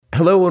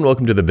Hello and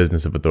welcome to the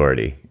Business of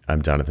Authority.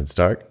 I'm Jonathan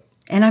Stark.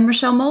 And I'm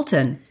Rochelle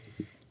Moulton.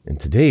 And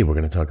today we're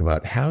going to talk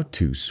about how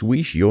to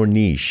swish your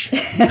niche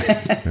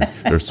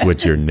or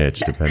switch your niche,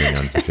 depending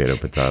on potato.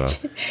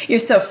 You're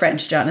so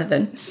French,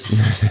 Jonathan.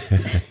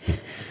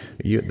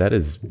 That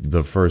is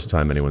the first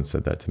time anyone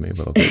said that to me,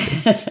 but I'll take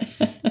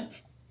it.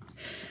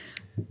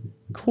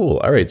 Cool.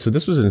 All right. So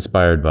this was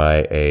inspired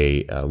by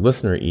a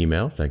listener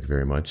email. Thank you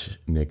very much,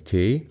 Nick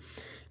T.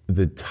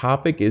 The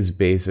topic is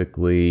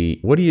basically,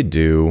 what do you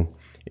do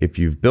if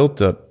you've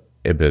built up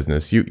a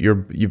business?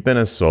 You've been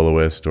a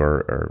soloist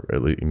or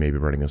at least maybe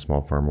running a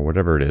small firm or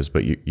whatever it is,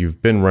 but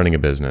you've been running a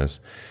business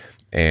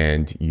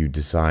and you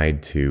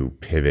decide to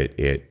pivot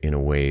it in a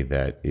way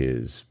that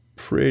is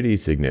pretty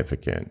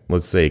significant.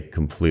 Let's say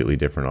completely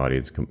different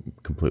audience,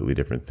 completely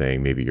different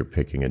thing. Maybe you're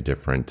picking a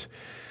different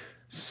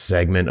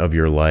segment of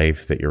your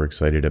life that you're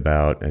excited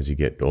about. As you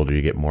get older,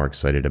 you get more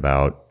excited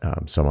about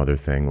some other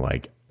thing.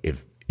 Like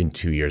if in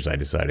 2 years I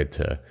decided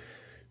to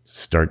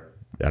start,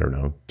 I don't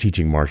know,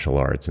 teaching martial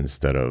arts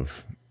instead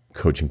of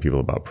coaching people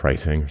about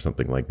pricing or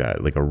something like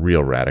that, like a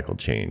real radical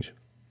change.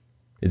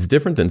 It's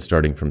different than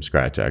starting from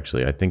scratch,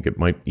 actually. I think it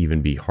might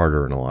even be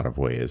harder in a lot of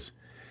ways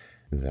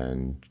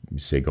than,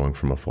 say, going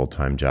from a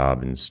full-time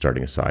job and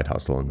starting a side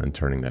hustle and then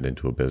turning that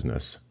into a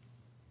business.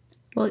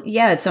 Well,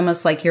 yeah, it's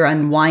almost like you're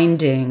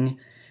unwinding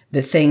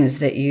the things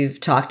that you've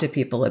talked to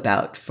people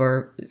about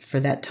for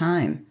that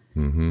time.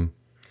 Mm-hmm.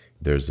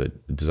 There's a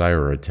desire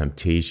or a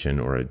temptation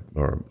or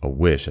a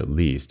wish, at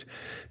least,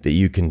 that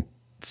you can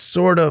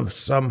sort of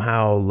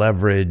somehow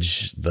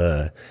leverage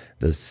the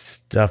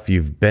stuff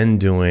you've been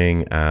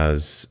doing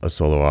as a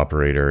solo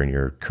operator in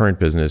your current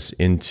business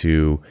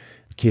into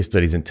case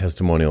studies and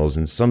testimonials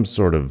and some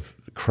sort of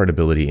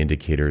credibility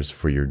indicators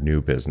for your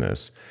new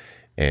business.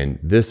 And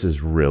this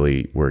is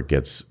really where it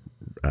gets,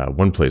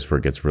 one place where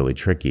it gets really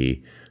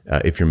tricky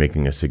if you're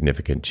making a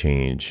significant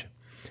change.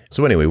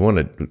 So anyway, we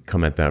want to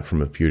come at that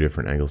from a few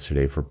different angles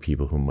today for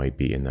people who might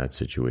be in that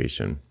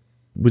situation.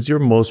 Was your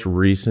most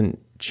recent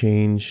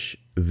change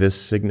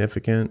this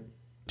significant?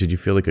 Did you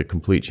feel like a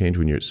complete change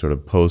when you're sort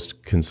of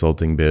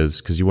post-consulting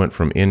biz? Because you went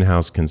from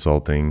in-house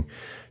consulting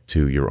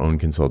to your own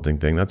consulting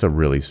thing. That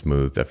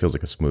feels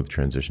like a smooth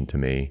transition to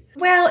me.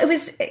 Well, it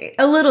was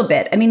a little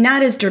bit. I mean,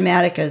 not as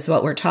dramatic as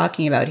what we're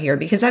talking about here,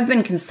 because I've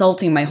been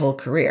consulting my whole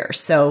career.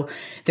 So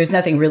there's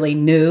nothing really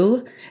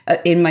new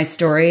in my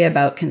story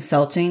about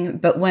consulting.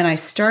 But when I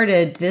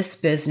started this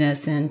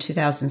business in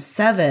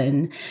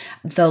 2007,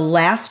 the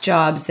last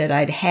jobs that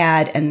I'd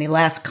had and the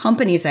last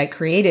companies I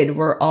created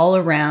were all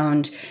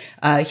around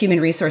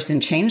human resource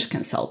and change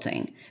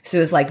consulting. So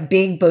it was like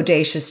big,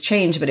 bodacious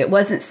change, but it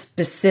wasn't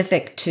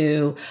specific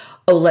to,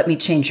 oh, let me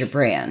change your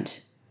brand.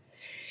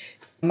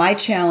 My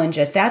challenge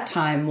at that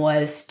time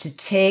was to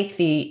take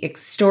the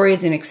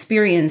stories and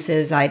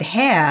experiences I'd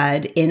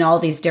had in all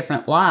these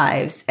different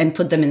lives and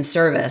put them in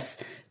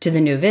service to the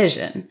new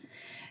vision.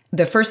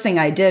 The first thing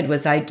I did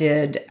was I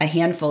did a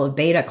handful of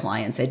beta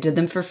clients. I did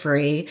them for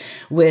free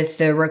with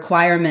the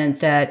requirement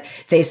that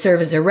they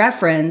serve as a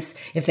reference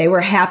if they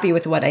were happy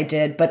with what I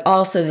did, but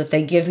also that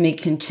they give me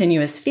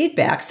continuous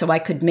feedback so I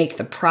could make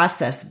the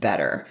process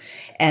better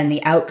and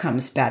the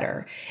outcomes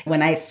better.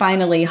 When I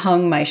finally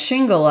hung my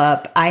shingle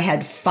up, I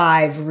had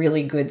 5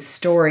 really good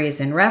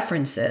stories and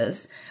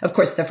references. Of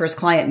course, the first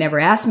client never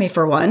asked me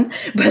for one,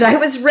 but I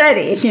was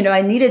ready.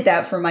 I needed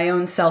that for my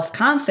own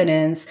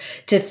self-confidence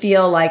to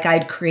feel like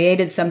I'd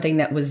created something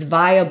that was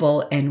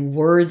viable and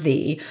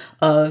worthy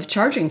of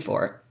charging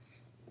for.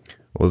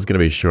 Well, it's going to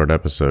be a short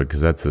episode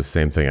because that's the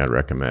same thing I'd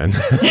recommend.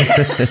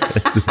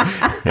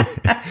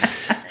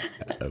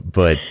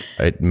 But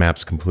it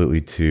maps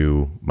completely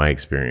to my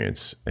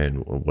experience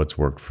and what's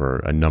worked for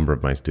a number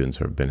of my students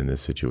who have been in this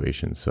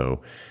situation.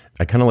 So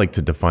I kind of like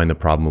to define the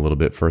problem a little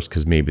bit first,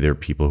 because maybe there are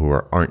people who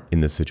aren't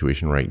in this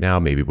situation right now,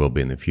 maybe will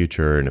be in the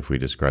future. And if we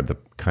describe the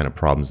kind of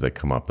problems that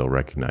come up, they'll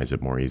recognize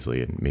it more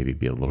easily and maybe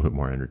be a little bit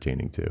more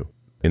entertaining too.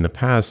 In the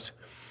past,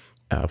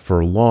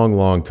 for a long,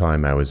 long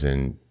time, I was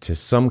into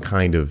some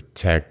kind of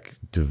tech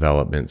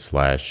development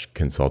 /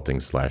 consulting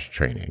 /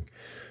 training.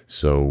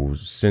 So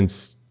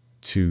since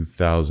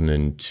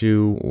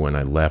 2002, when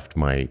I left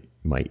my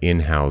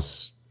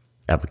in-house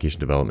application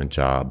development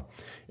job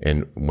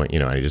and went,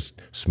 I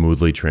just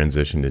smoothly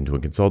transitioned into a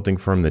consulting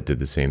firm that did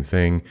the same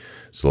thing,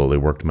 slowly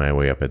worked my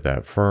way up at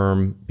that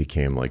firm,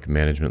 became like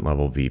management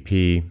level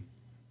VP.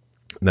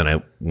 Then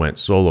I went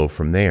solo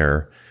from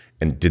there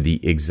and did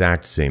the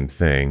exact same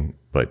thing,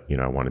 but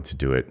I wanted to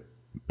do it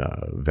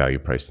value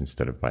priced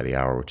instead of by the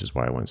hour, which is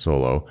why I went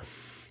solo.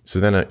 So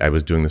then I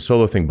was doing the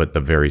solo thing, but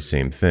the very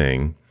same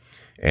thing.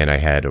 And I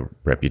had a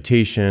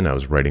reputation. I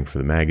was writing for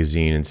the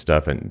magazine and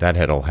stuff, and that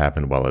had all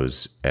happened while I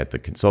was at the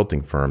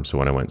consulting firm. So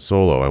when I went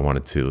solo, I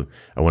wanted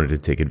to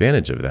take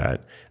advantage of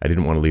that. I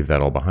didn't want to leave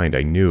that all behind.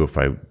 I knew if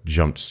I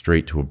jumped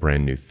straight to a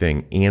brand new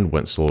thing and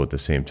went solo at the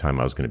same time,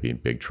 I was going to be in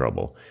big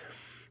trouble.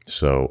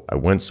 So I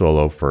went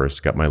solo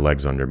first, got my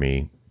legs under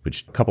me,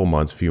 which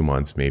few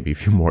months, maybe a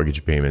few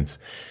mortgage payments.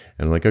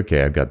 And I'm like,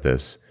 okay, I've got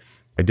this.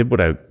 I did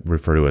what I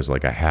refer to as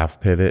like a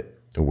half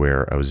pivot,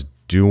 where I was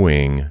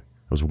doing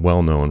was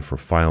well known for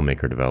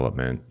FileMaker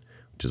development,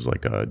 which is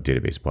like a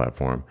database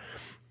platform.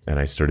 And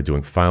I started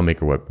doing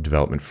FileMaker web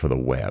development for the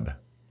web.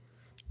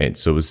 And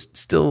so it was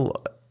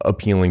still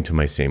appealing to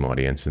my same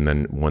audience. And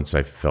then once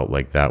I felt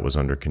like that was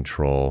under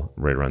control,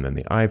 right around then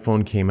the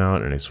iPhone came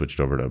out and I switched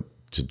over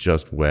to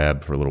just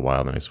web for a little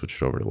while. Then I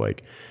switched over to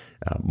like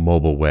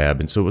mobile web.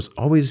 And so it was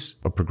always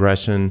a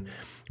progression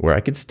where I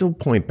could still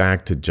point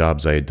back to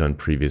jobs I had done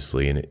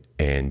previously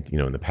and you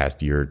know, in the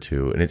past year or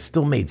two, and it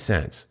still made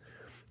sense.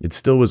 It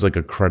still was like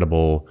a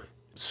credible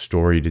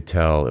story to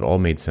tell. It all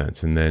made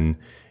sense. And then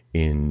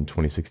in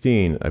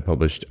 2016, I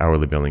published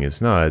Hourly Billing is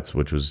Nuts,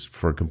 which was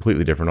for a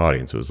completely different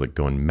audience. It was like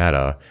going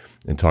meta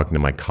and talking to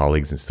my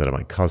colleagues instead of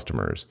my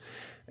customers.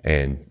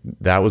 And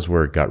that was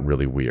where it got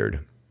really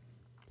weird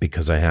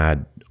because I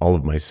had all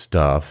of my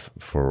stuff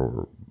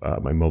for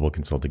my mobile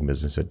consulting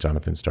business at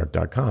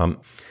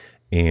jonathonstark.com.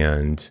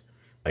 And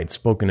I'd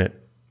spoken at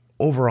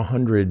over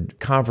 100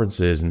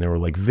 conferences, and there were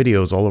like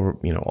videos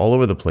all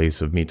over the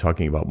place of me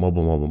talking about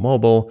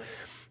mobile.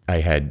 I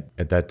had,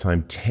 at that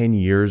time, 10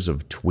 years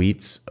of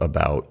tweets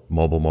about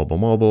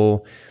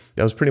mobile.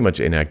 I was pretty much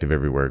inactive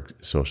everywhere,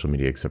 social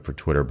media, except for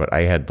Twitter. But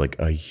I had like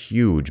a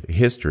huge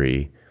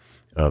history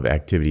of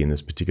activity in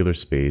this particular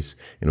space.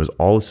 And it was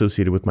all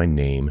associated with my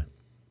name.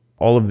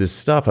 All of this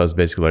stuff, I was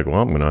basically like,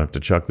 well, I'm going to have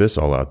to chuck this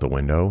all out the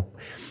window.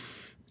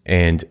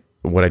 And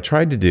what I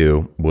tried to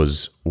do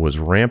was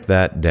ramp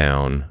that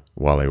down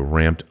while I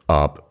ramped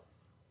up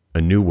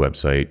a new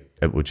website,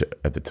 which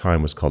at the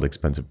time was called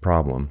Expensive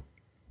Problem.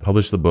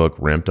 Published the book,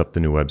 ramped up the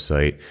new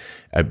website.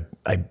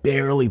 I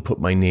barely put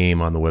my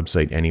name on the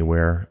website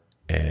anywhere,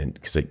 and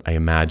because I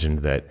imagined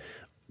that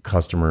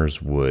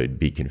customers would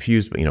be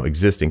confused,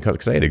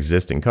 because I had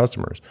existing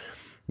customers,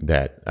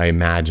 that I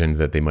imagined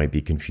that they might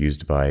be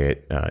confused by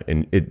it.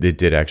 And it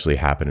did actually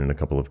happen in a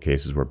couple of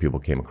cases where people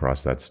came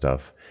across that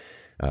stuff,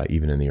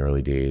 even in the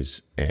early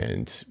days,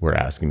 and were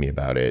asking me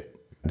about it.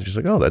 They're just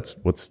like, oh, that's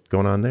what's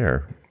going on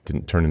there. It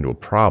didn't turn into a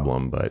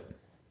problem, but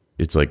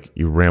it's like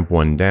you ramp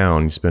one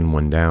down, you spin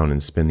one down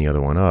and spin the other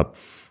one up.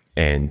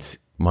 And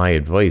my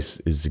advice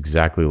is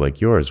exactly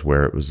like yours,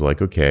 where it was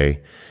like,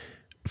 okay,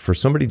 for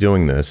somebody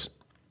doing this,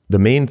 the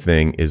main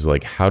thing is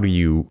like, how do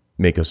you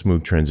make a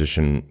smooth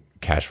transition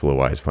cash flow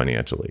wise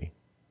financially?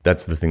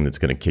 That's the thing that's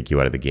going to kick you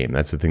out of the game.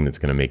 That's the thing that's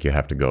going to make you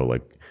have to go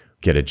like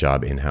get a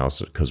job in-house,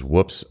 because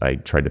whoops, I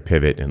tried to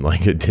pivot and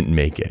like it didn't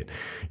make it.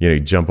 You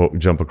jump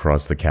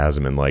across the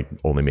chasm and like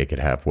only make it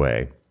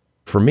halfway.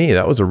 For me,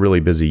 that was a really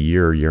busy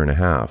year and a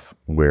half,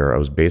 where I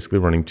was basically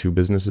running two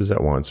businesses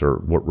at once, or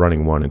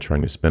running one and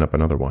trying to spin up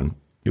another one.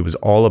 It was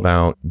all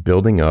about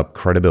building up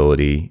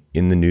credibility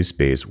in the new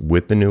space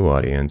with the new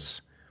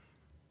audience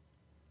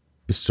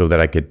so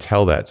that I could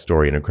tell that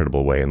story in a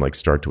credible way and like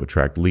start to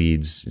attract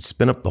leads,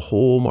 spin up the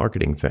whole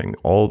marketing thing,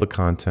 all the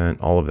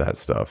content, all of that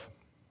stuff.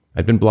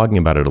 I'd been blogging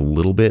about it a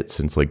little bit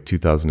since like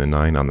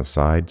 2009 on the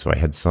side, so I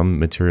had some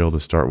material to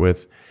start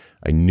with.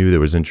 I knew there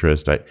was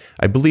interest.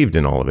 I believed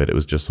in all of it. It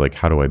was just like,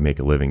 how do I make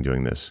a living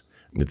doing this?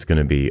 It's going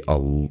to be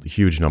a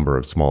huge number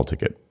of small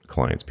ticket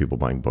clients, people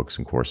buying books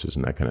and courses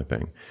and that kind of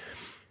thing.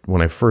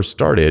 When I first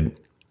started,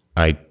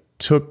 I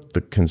took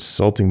the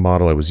consulting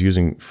model I was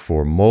using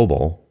for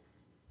mobile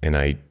and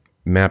I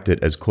mapped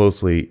it as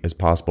closely as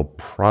possible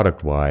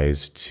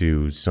product-wise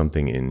to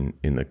something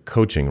in the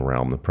coaching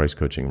realm, the price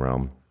coaching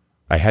realm.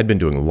 I had been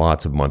doing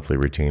lots of monthly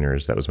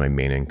retainers. That was my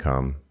main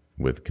income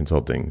with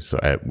consulting,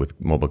 with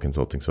mobile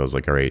consulting. So I was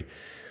like, all right,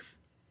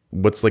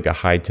 what's like a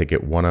high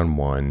ticket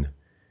one-on-one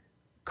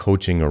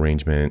coaching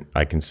arrangement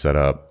I can set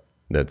up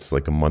that's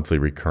like a monthly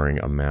recurring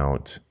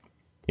amount?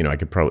 I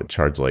could probably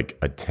charge like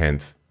a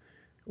 10th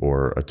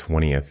or a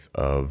 20th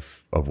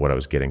of what I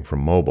was getting from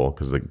mobile,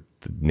 because the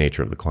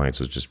nature of the clients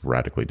was just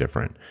radically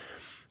different.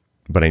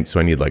 But I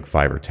need like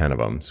 5 or 10 of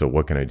them. So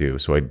what can I do?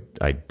 So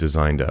I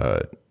designed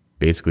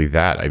basically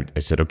that. I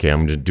said, okay, I'm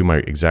going to do my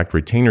exact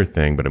retainer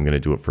thing, but I'm going to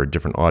do it for a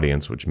different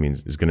audience, which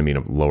means it's going to mean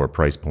a lower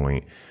price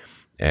point,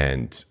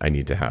 and I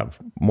need to have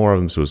more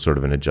of them. So it was sort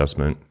of an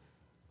adjustment.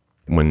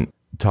 When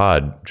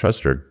Todd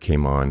Truster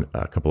came on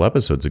a couple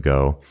episodes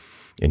ago,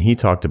 and he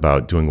talked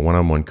about doing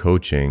one-on-one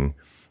coaching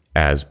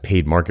as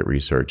paid market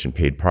research and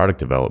paid product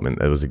development,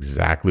 that was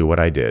exactly what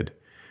I did,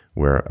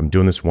 where I'm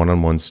doing this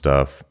one-on-one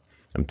stuff.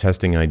 I'm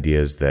testing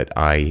ideas that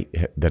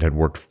had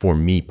worked for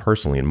me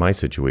personally in my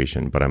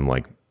situation, but I'm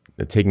like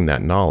taking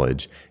that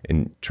knowledge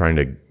and trying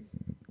to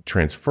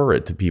transfer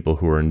it to people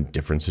who are in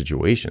different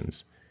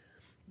situations.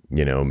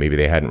 Maybe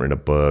they hadn't written a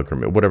book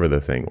or whatever the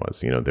thing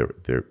was.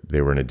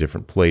 They were in a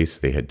different place.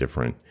 They had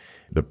different.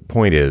 The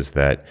point is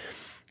that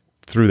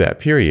through that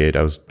period,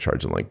 I was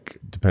charging, like,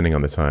 depending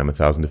on the time,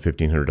 $1,000 to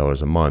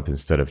 $1,500 a month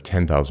instead of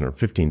 $10,000 or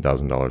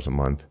 $15,000 a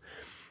month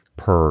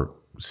per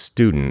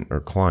student or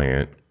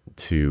client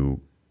to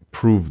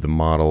prove the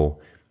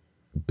model,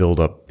 build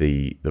up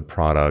the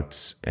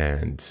products,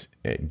 and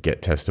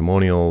get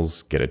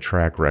testimonials, get a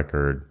track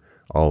record,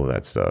 all of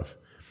that stuff.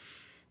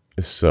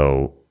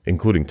 So,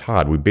 including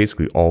Todd, we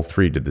basically all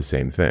three did the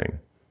same thing,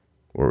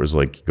 where it was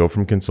like, go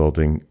from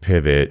consulting,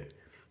 pivot,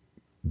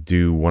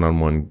 do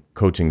one-on-one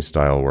coaching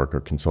style work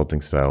or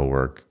consulting style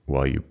work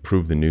while you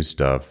prove the new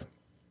stuff.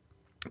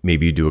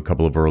 Maybe you do a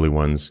couple of early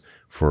ones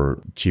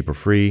for cheap or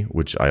free,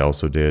 which I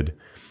also did,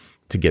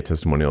 to get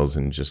testimonials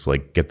and just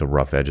like get the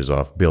rough edges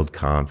off, build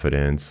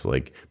confidence,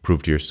 like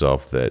prove to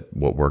yourself that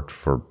what worked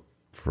for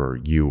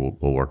you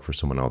will work for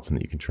someone else and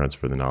that you can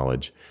transfer the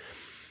knowledge.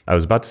 I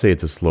was about to say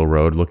it's a slow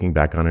road. Looking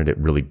back on it, it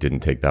really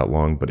didn't take that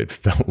long, but it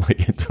felt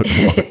like it took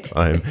a long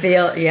time.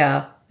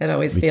 It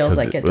always feels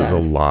like it does. It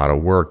was a lot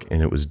of work,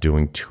 and it was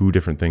doing two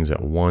different things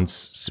at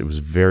once. It was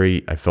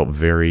I felt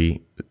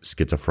very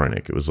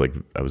schizophrenic. It was like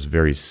I was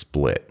very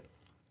split.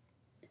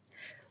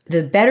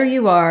 The better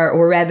you are,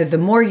 or rather the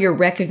more you're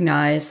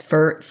recognized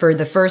for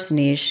the first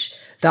niche,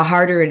 the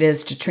harder it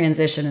is to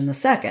transition in the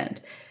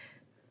second,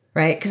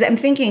 right? Because I'm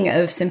thinking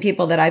of some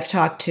people that I've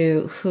talked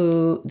to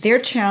who their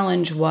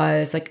challenge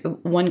was, like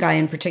one guy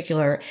in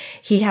particular,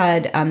 he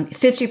had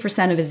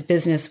 50% of his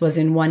business was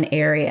in one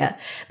area,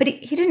 but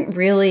he didn't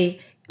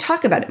really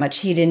talk about it much.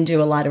 He didn't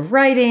do a lot of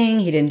writing.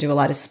 He didn't do a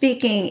lot of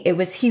speaking.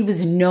 He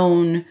was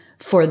known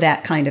for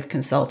that kind of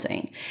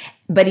consulting,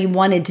 but he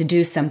wanted to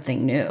do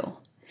something new.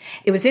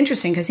 It was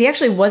interesting because he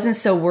actually wasn't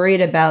so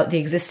worried about the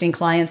existing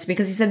clients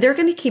because he said, they're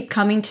going to keep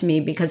coming to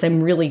me because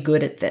I'm really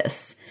good at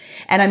this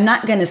and I'm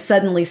not going to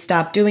suddenly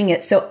stop doing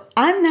it. So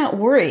I'm not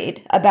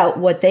worried about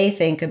what they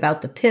think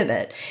about the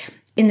pivot.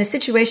 In the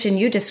situation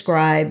you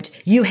described,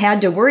 you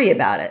had to worry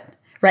about it,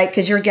 right?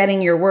 Because you're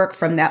getting your work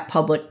from that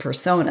public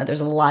persona. There's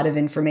a lot of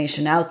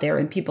information out there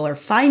and people are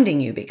finding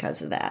you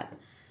because of that.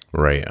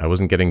 Right. I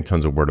wasn't getting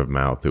tons of word of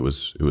mouth. It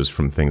was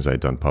from things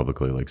I'd done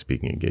publicly, like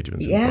speaking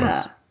engagements.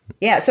 Yeah.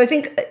 Yeah. So I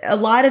think a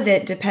lot of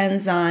it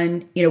depends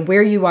on,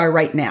 where you are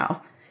right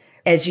now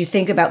as you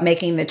think about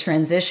making the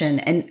transition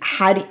and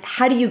how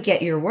do you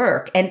get your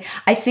work? And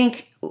I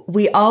think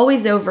we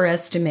always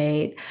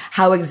overestimate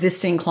how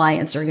existing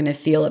clients are going to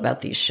feel about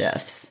these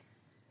shifts,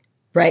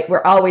 right?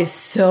 We're always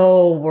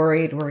so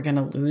worried we're going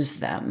to lose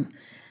them.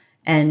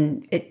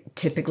 And it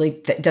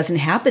typically doesn't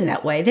happen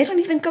that way. They don't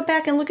even go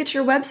back and look at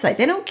your website.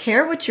 They don't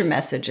care what your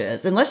message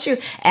is unless you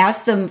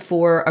ask them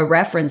for a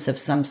reference of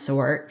some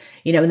sort,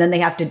 and then they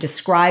have to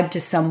describe to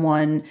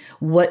someone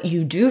what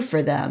you do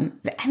for them.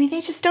 I mean,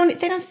 they just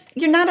don't,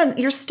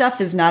 your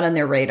stuff is not on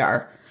their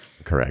radar.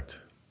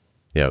 Correct.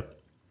 Yep.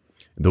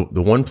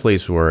 The one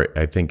place where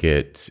I think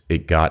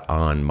it got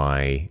on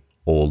my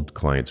old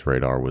clients'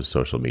 radar was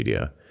social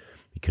media,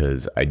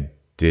 because I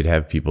did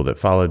have people that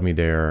followed me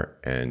there,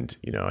 and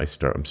I'm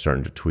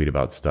starting to tweet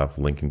about stuff,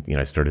 linking.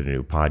 I started a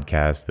new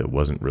podcast that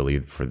wasn't really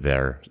for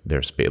their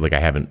space. Like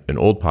I have an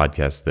old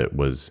podcast that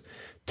was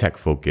tech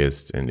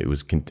focused, and I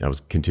was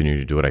continuing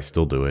to do it. I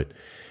still do it,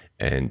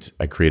 and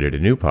I created a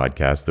new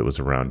podcast that was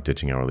around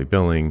ditching hourly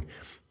billing,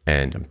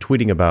 and I'm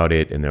tweeting about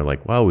it, and they're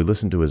like, "Wow, we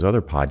listened to his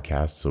other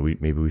podcast, so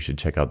maybe we should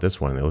check out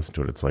this one." And they listen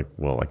to it. It's like,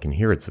 well, I can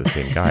hear it's the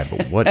same guy,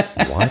 but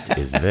what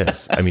is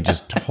this? I mean,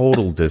 just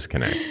total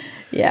disconnect.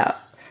 Yeah.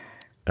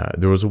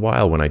 There was a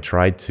while when I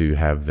tried to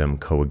have them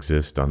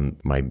coexist on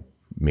my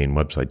main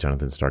website,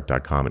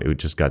 jonathonstark.com, and it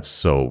just got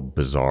so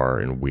bizarre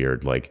and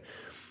weird. Like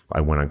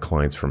I went on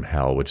Clients from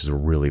Hell, which is a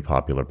really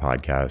popular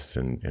podcast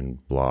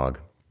and blog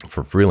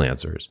for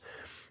freelancers.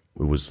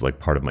 It was like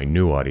part of my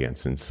new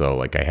audience. And so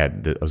like I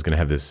was going to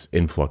have this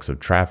influx of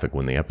traffic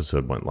when the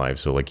episode went live.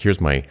 So like, here's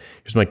my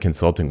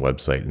consulting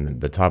website. And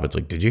the top, it's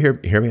like, did you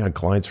hear me on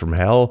Clients from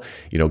Hell?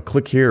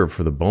 Click here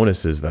for the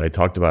bonuses that I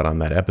talked about on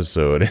that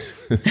episode.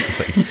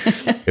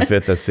 If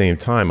at the same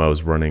time I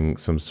was running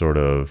some sort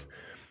of,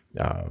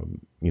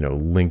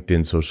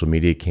 LinkedIn social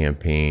media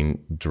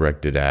campaign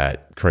directed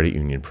at credit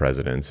union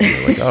presidents. And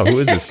they're like, oh, who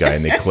is this guy?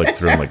 And they click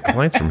through. I'm like,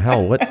 Clients from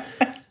Hell, what?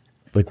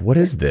 Like, what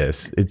is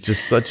this? It's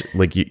just such,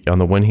 like, on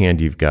the one hand,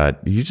 you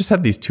just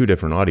have these two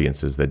different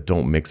audiences that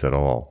don't mix at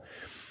all.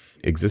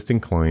 Existing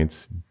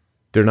clients,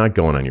 they're not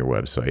going on your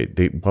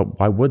website.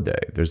 Why would they?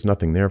 There's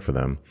nothing there for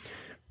them.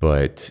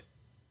 But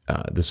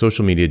the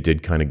social media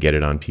did kind of get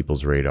it on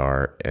people's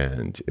radar.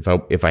 And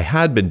if I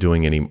had been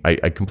doing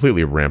I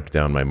completely ramped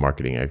down my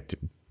marketing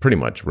pretty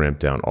much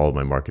ramped down all of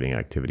my marketing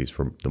activities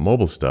for the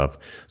mobile stuff.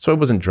 So I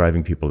wasn't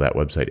driving people to that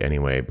website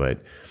anyway,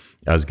 but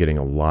I was getting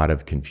a lot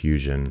of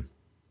confusion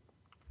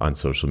on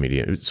social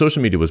media.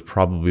 Social media was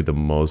probably the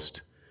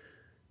most,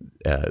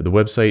 the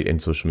website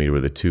and social media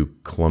were the two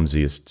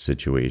clumsiest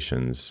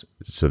situations.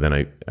 So then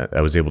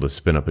I was able to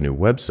spin up a new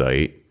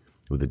website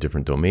with a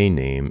different domain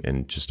name,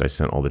 and I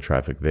sent all the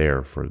traffic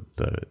there for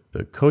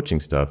the coaching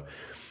stuff.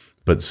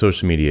 But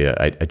social media,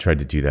 I tried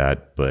to do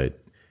that, but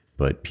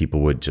people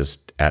would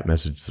just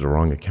 @message the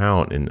wrong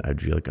account, and I'd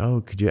be like,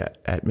 oh, could you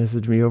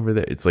 @message me over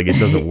there? It's like, it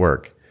doesn't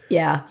work.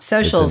 Yeah,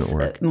 social's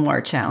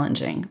more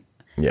challenging.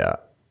 Yeah.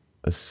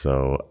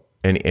 So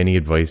any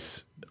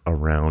advice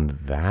around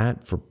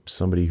that for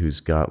somebody who's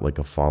got like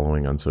a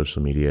following on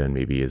social media and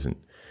maybe isn't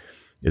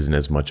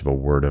as much of a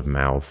word of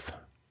mouth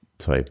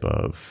type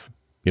of,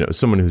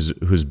 someone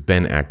who's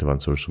been active on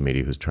social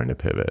media who's trying to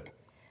pivot?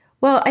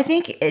 Well, I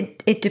think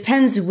it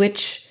depends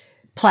which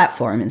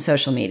platform in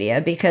social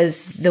media,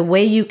 because the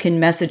way you can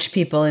message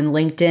people in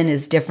LinkedIn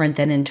is different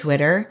than in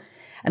Twitter.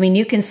 I mean,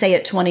 you can say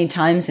it 20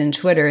 times in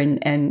Twitter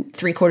and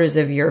 3/4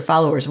 of your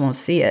followers won't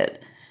see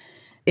it.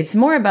 It's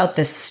more about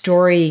the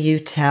story you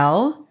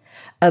tell,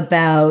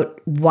 about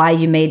why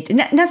you made,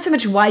 not so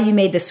much why you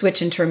made the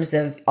switch in terms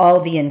of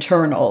all the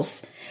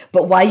internals,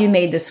 but why you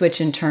made the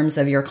switch in terms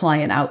of your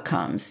client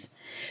outcomes.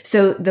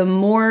 So the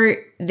more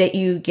that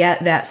you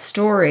get that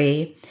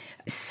story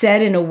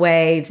said in a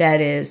way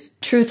that is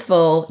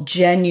truthful,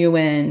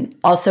 genuine,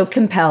 also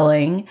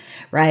compelling,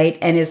 right?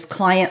 And is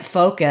client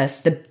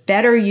focused, the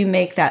better you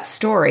make that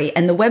story.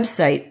 And the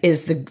website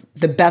is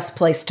the best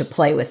place to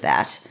play with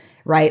that,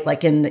 right?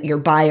 Like in your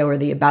bio or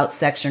the about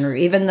section, or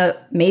even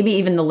maybe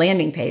even the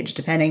landing page,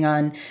 depending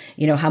on,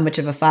 how much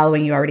of a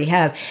following you already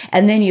have.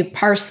 And then you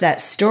parse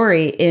that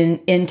story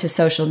into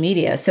social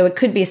media. So it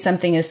could be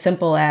something as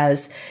simple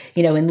as,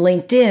 in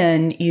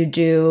LinkedIn, you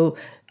do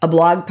a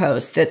blog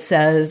post that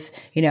says,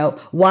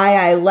 why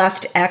I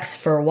left X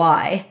for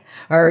Y,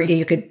 or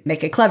you could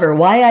make it clever,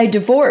 why I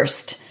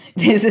divorced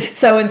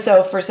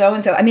so-and-so for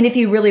so-and-so. I mean, if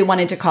you really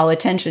wanted to call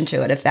attention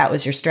to it, if that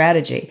was your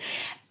strategy.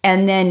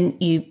 And then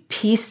you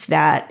piece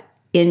that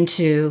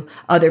into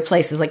other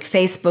places. Like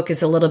Facebook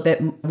is a little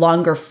bit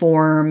longer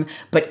form,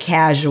 but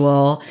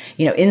casual.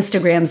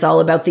 Instagram's all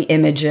about the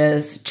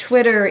images.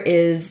 Twitter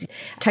is,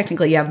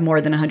 technically you have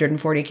more than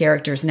 140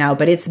 characters now,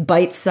 but it's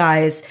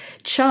bite-sized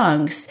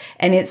chunks,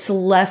 and it's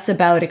less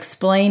about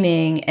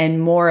explaining and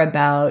more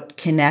about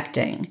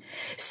connecting.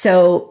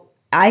 So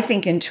I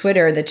think in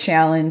Twitter, the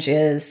challenge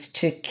is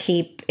to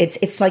keep,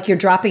 it's like you're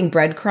dropping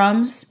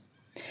breadcrumbs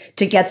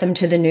to get them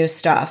to the new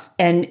stuff.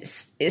 And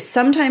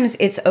sometimes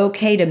it's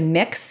okay to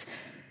mix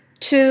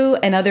two,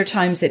 and other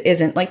times it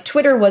isn't. Like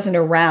Twitter wasn't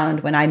around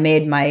when I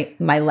made my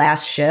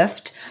last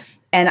shift.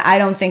 And I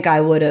don't think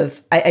I would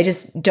have, I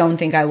just don't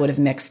think I would have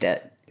mixed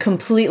it.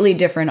 Completely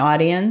different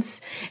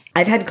audience.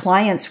 I've had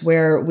clients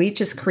where we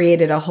just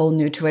created a whole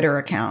new Twitter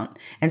account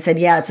and said,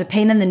 yeah, it's a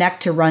pain in the neck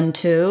to run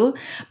too,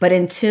 but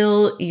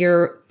until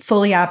you're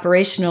fully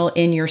operational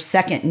in your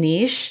second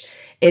niche,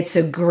 it's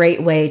a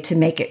great way to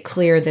make it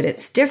clear that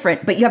it's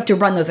different, but you have to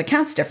run those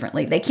accounts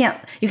differently. You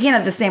can't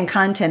have the same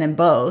content in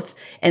both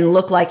and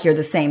look like you're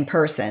the same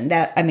person.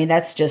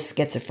 That's just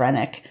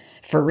schizophrenic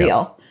for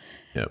real.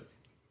 Yep.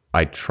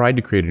 I tried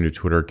to create a new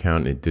Twitter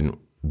account and it didn't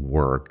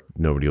work.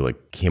 Nobody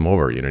came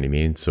over, you know what I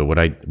mean? So what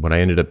I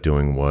ended up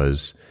doing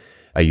was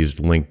I used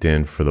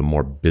LinkedIn for the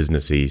more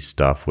businessy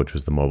stuff, which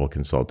was the mobile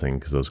consulting,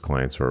 because those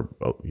clients were,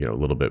 a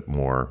little bit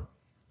more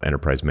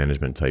enterprise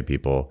management type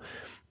people,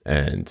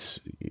 and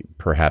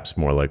perhaps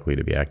more likely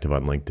to be active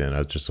on LinkedIn. I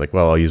was just like,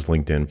 well, I'll use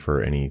LinkedIn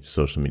for any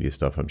social media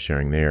stuff I'm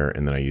sharing there.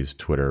 And then I use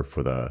Twitter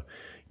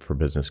for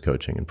business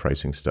coaching and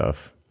pricing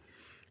stuff.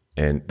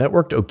 And that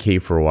worked okay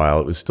for a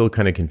while. It was still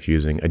kind of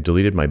confusing. I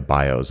deleted my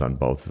bios on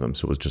both of them,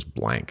 so it was just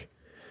blank.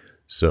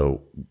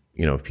 So,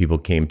 if people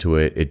came to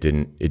it, it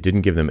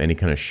didn't give them any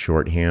kind of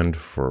shorthand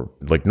for,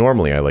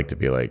 normally I like to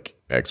be like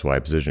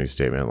XY positioning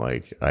statement,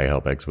 like I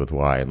help X with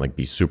Y, and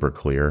be super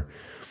clear.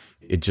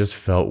 It just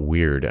felt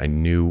weird. I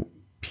knew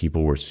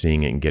people were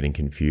seeing it and getting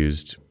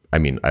confused. I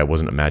mean, I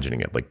wasn't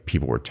imagining it.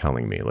 People were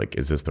telling me,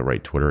 is this the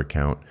right Twitter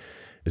account?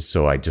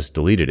 So I just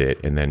deleted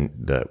it. And then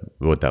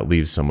what that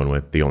leaves someone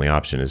with, the only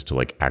option is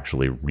to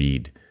actually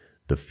read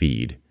the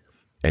feed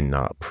and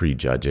not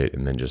prejudge it.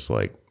 And then just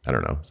I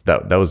don't know. So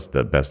that was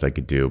the best I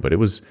could do, but it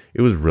was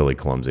really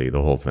clumsy,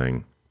 the whole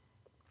thing.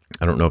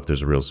 I don't know if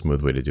there's a real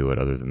smooth way to do it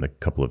other than the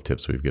couple of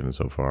tips we've given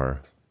so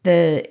far.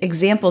 The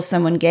example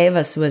someone gave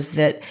us was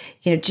that,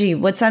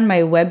 what's on my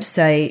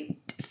website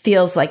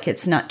feels like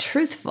it's not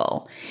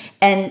truthful.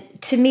 And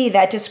to me,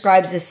 that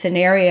describes a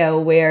scenario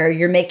where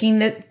you're making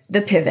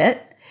the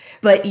pivot,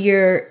 but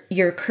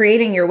you're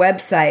creating your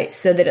website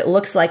so that it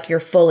looks like you're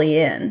fully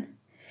in.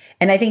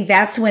 And I think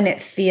that's when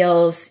it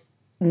feels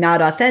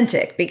not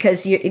authentic,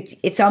 because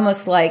it's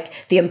almost like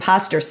the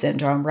imposter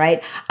syndrome,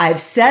 right? I've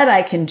said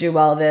I can do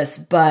all this,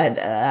 but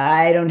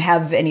I don't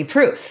have any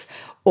proof.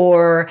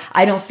 Or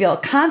I don't feel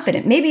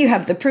confident. Maybe you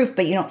have the proof,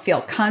 but you don't feel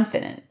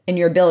confident in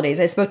your abilities.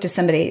 I spoke to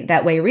somebody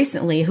that way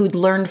recently who'd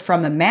learned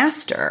from a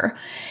master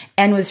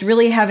and was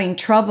really having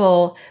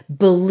trouble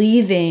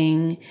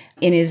believing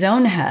in his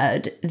own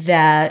head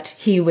that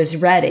he was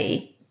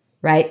ready,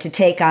 right, to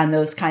take on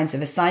those kinds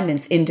of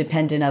assignments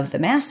independent of the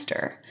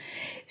master.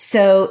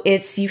 So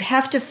you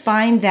have to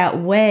find that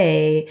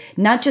way,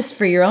 not just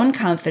for your own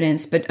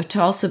confidence, but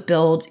to also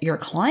build your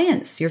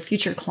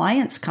future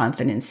clients'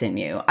 confidence in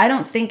you. I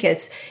don't think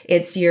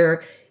it's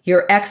your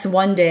X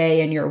one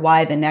day and your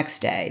Y the next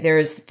day.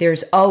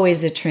 There's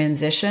always a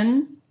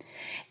transition.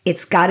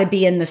 It's got to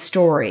be in the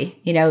story.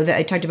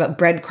 I talked about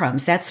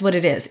breadcrumbs. That's what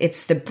it is.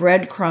 It's the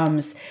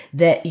breadcrumbs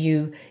that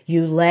you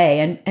lay.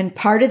 And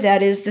part of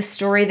that is the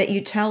story that you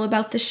tell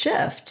about the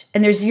shift.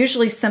 And there's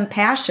usually some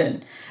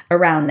passion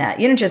around that.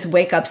 You don't just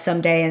wake up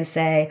someday and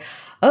say,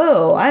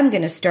 oh, I'm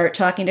going to start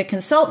talking to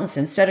consultants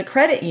instead of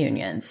credit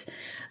unions.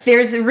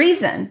 There's a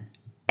reason.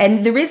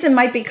 And the reason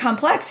might be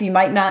complex. You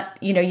might not,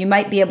 you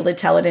might be able to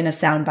tell it in a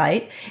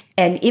soundbite.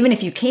 And even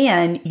if you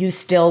can, you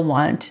still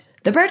want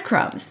the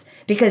breadcrumbs.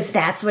 because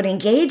that's what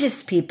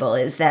engages people,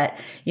 is that,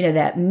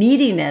 that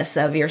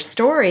meatiness of your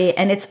story,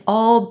 and it's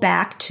all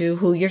back to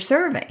who you're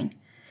serving.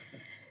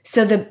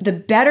 So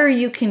the better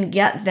you can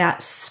get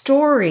that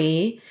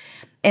story,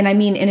 and I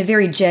mean in a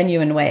very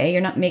genuine way,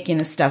 you're not making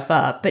this stuff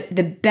up, but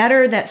the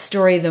better that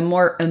story, the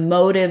more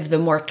emotive, the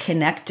more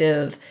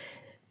connective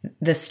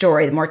the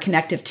story, the more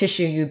connective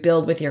tissue you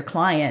build with your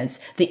clients,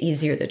 the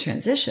easier the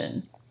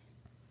transition.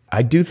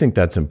 I do think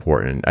that's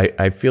important.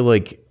 I feel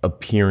like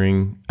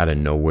appearing out of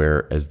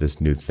nowhere as this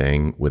new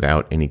thing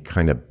without any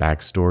kind of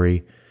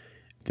backstory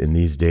in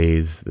these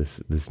days,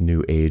 this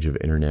new age of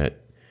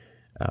internet,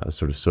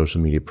 sort of social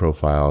media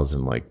profiles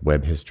and like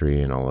web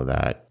history and all of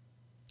that.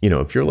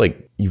 If you're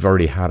like, you've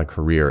already had a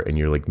career and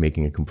you're like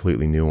making a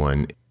completely new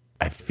one,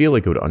 I feel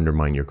like it would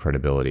undermine your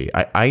credibility.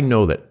 I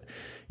know that,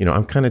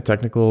 I'm kind of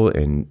technical,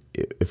 and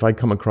if I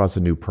come across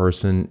a new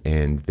person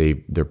and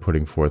they're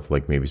putting forth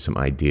like maybe some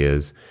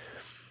ideas,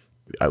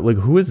 like,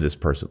 who is this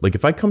person? Like,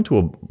 if I come to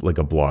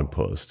a blog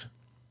post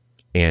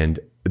and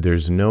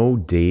there's no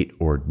date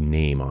or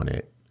name on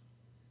it,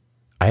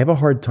 I have a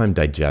hard time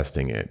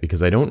digesting it,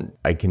 because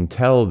I can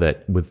tell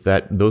that with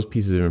those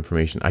pieces of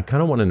information, I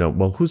kind of want to know,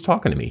 well, who's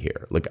talking to me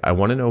here? Like, I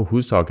want to know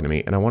who's talking to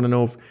me, and I want to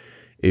know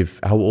if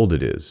how old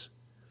it is.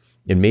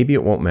 And maybe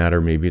it won't matter.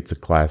 Maybe it's a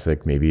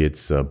classic. Maybe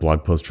it's a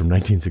blog post from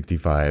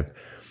 1965.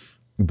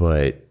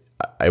 But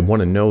I want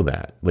to know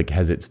that. Like,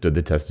 has it stood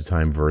the test of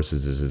time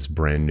versus is this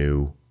brand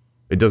new?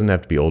 It doesn't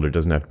have to be old. It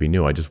doesn't have to be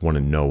new. I just want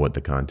to know what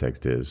the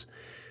context is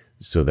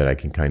so that I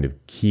can kind of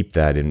keep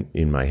that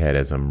in my head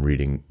as I'm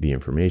reading the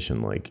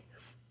information. Like,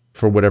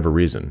 for whatever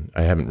reason,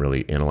 I haven't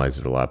really analyzed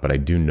it a lot, but I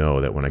do know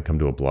that when I come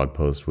to a blog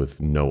post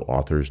with no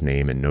author's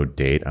name and no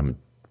date, I'm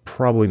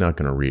probably not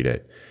going to read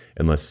it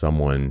unless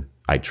someone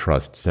I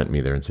trust sent me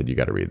there and said, you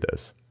got to read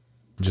this.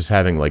 Just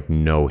having like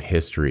no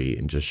history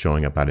and just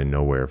showing up out of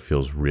nowhere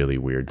feels really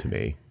weird to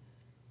me.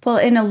 Well,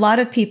 and a lot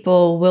of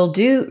people will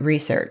do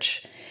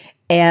research.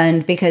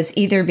 And because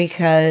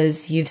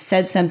you've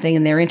said something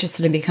and they're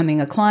interested in becoming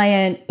a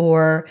client,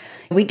 or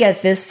we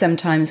get this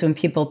sometimes when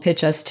people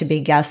pitch us to be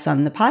guests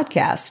on the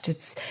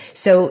podcast.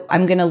 So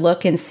I'm going to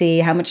look and see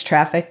how much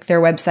traffic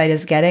their website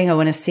is getting. I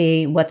want to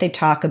see what they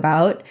talk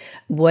about,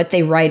 what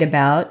they write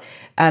about,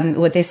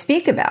 what they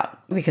speak about,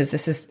 because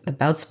this is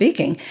about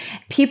speaking.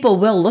 People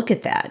will look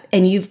at that,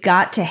 and you've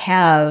got to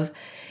have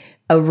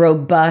a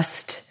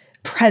robust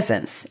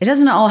presence. It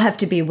doesn't all have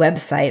to be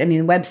website. I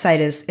mean, the website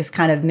is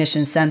kind of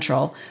mission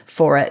central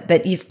for it,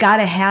 but you've got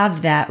to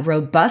have that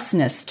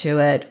robustness to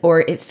it,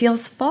 or it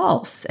feels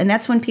false. And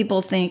that's when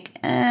people think,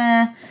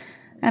 that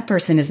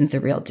person isn't the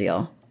real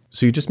deal.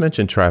 So you just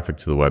mentioned traffic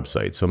to the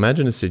website. So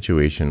imagine a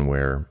situation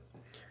where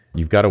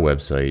you've got a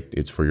website.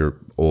 It's for your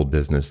old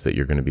business that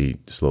you're going to be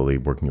slowly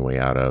working your way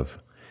out of.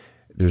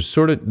 There's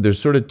sort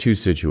of two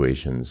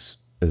situations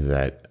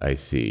that I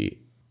see,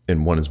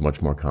 and one is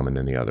much more common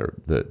than the other.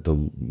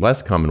 The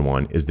less common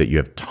one is that you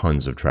have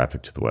tons of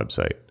traffic to the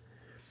website.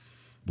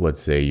 Let's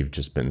say you've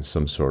just been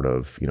some sort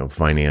of,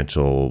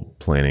 financial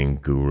planning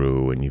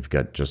guru, and you've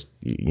got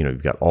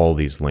you've got all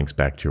these links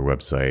back to your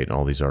website and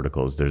all these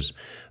articles. There's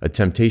a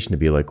temptation to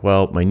be like,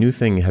 well, my new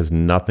thing has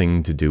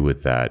nothing to do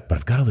with that, but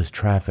I've got all this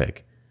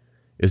traffic.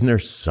 Isn't there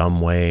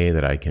some way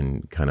that I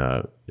can kind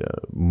of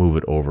move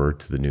it over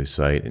to the new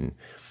site? And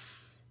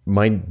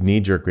my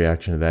knee-jerk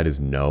reaction to that is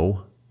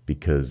no,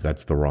 because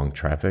that's the wrong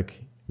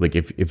traffic. Like,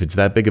 if it's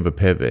that big of a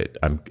pivot,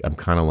 I'm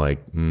kind of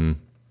like,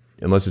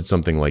 unless it's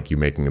something like you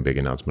making a big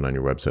announcement on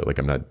your website, like,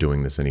 I'm not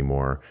doing this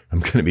anymore, I'm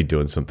going to be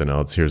doing something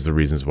else. Here's the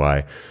reasons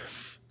why.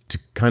 To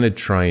kind of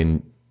try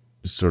and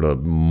sort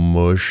of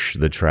mush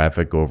the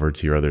traffic over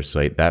to your other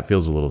site, that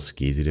feels a little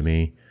skeezy to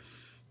me.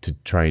 To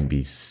try and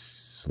be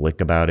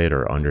slick about it,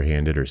 or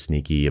underhanded or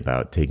sneaky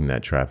about taking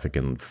that traffic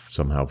and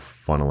somehow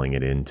funneling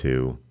it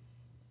into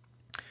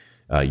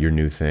your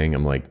new thing,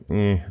 I'm like,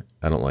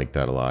 I don't like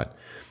that a lot.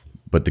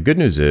 But the good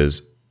news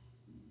is,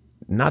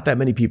 not that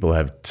many people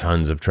have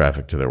tons of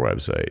traffic to their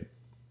website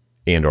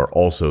and are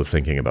also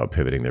thinking about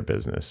pivoting their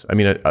business. I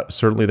mean,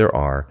 certainly there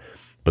are,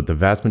 but the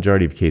vast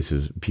majority of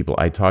cases, people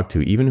I talk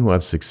to, even who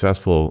have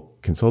successful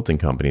consulting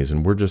companies,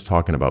 and we're just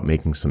talking about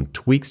making some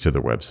tweaks to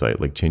their website,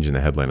 like changing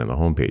the headline on the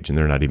homepage, and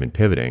they're not even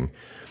pivoting,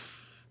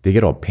 they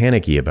get all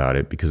panicky about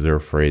it because they're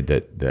afraid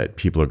that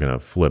people are going to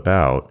flip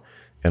out.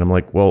 And I'm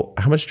like, well,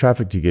 how much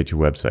traffic do you get to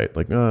your website?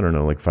 Like, I don't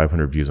know, like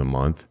 500 views a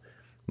month.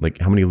 Like,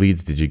 how many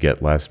leads did you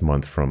get last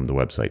month from the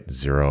website?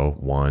 0,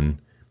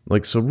 1.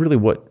 Like, so really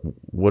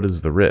what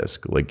is the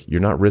risk? Like, you're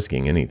not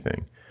risking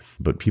anything,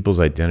 but people's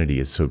identity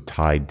is so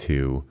tied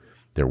to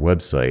their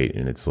website.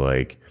 And it's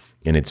like,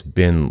 and it's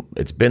been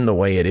the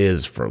way it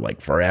is for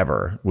like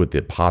forever, with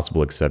the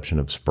possible exception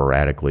of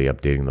sporadically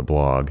updating the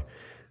blog.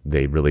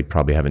 They really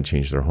probably haven't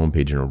changed their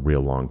homepage in a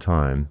real long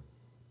time.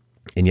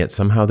 And yet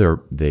somehow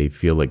they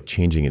feel like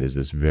changing it is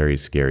this very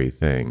scary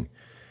thing.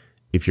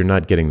 If you're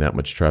not getting that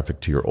much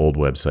traffic to your old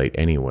website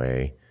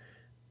anyway,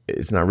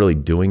 it's not really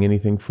doing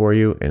anything for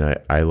you. And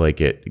I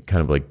like it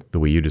kind of like the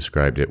way you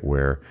described it,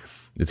 where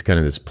it's kind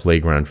of this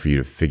playground for you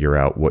to figure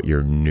out what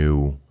your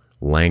new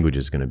language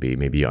is going to be,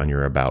 maybe on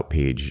your about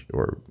page,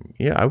 or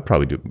I would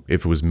probably do,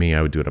 if it was me,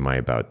 I would do it on my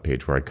about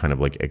page where I kind of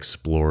like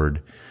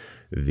explored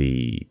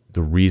the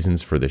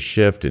reasons for the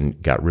shift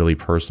and got really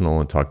personal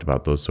and talked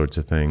about those sorts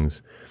of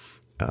things.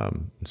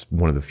 It's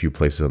one of the few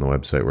places on the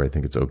website where I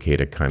think it's okay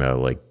to kind of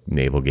like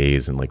navel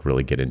gaze and like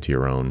really get into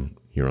your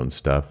own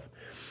stuff.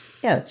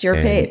 Yeah, it's your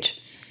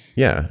page.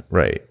 Yeah,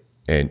 right.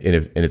 And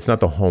it's not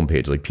the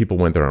homepage. Like people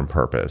went there on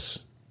purpose.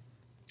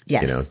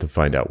 Yes. To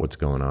find out what's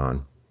going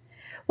on.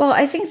 Well,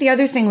 I think the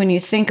other thing when you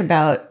think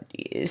about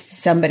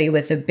somebody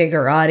with a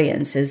bigger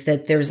audience is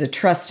that there's a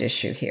trust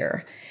issue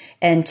here.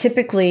 And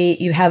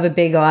typically you have a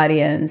big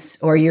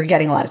audience, or you're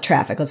getting a lot of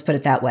traffic, let's put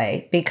it that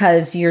way,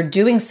 because you're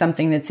doing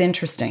something that's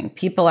interesting.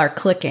 People are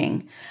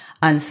clicking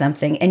on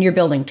something and you're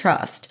building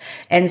trust.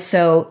 And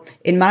so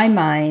in my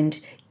mind,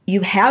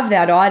 you have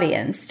that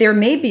audience. There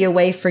may be a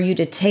way for you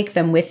to take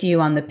them with you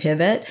on the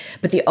pivot,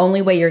 but the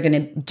only way you're going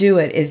to do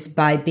it is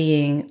by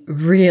being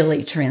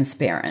really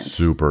transparent.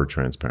 Super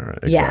transparent.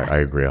 Exactly. Yeah. I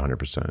agree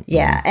 100%.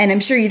 Yeah. And I'm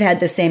sure you've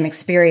had the same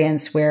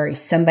experience where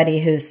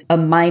somebody who's a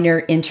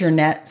minor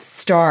internet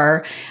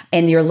star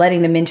and you're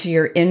letting them into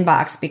your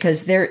inbox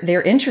because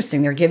they're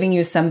interesting. They're giving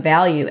you some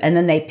value, and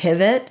then they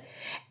pivot.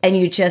 And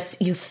you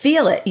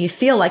feel it. You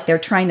feel like they're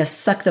trying to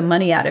suck the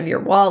money out of your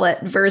wallet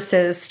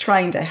versus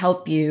trying to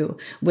help you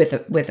with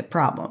a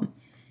problem.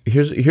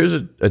 Here's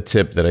a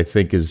tip that I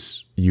think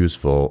is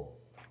useful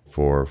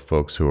for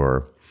folks who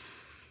are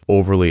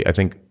overly, I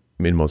think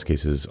in most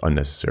cases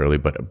unnecessarily,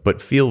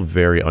 but feel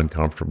very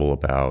uncomfortable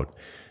about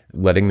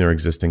letting their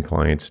existing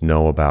clients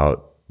know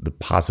about the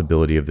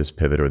possibility of this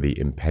pivot or the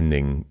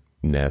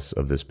impendingness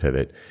of this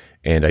pivot.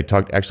 And I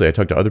talked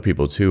to other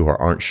people too who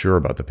aren't sure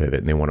about the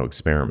pivot and they want to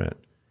experiment.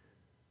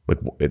 Like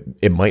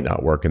it might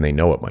not work, and they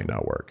know it might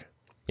not work.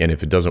 And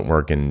if it doesn't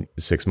work in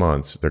 6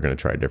 months, they're going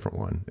to try a different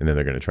one, and then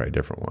they're going to try a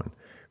different one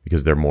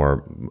because they're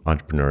more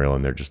entrepreneurial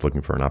and they're just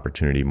looking for an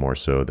opportunity more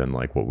so than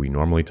like what we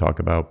normally talk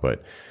about.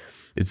 But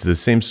it's the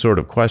same sort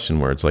of question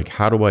where it's like,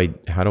 how do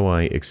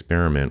I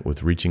experiment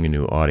with reaching a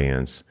new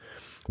audience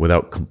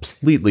without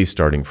completely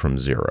starting from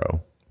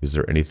zero? Is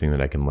there anything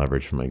that I can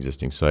leverage from my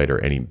existing site or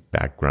any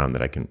background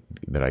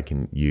that I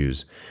can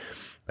use?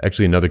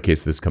 Actually, another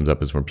case this comes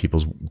up is when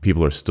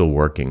people are still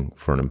working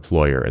for an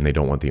employer and they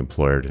don't want the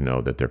employer to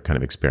know that they're kind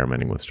of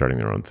experimenting with starting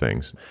their own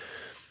things.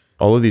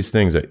 All of these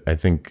things, I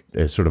think,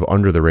 is sort of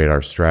under the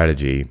radar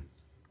strategy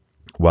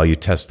while you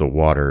test the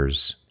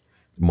waters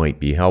might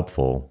be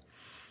helpful.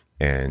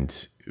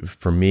 And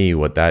for me,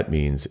 what that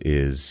means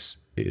is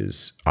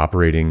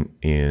operating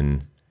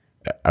in,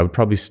 I would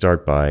probably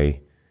start by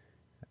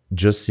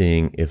just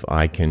seeing if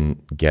I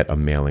can get a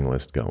mailing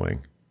list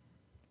going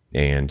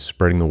and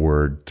spreading the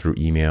word through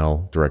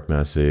email, direct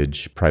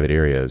message, private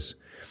areas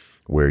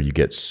where you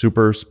get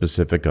super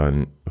specific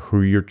on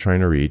who you're trying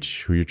to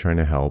reach, who you're trying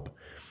to help,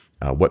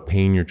 what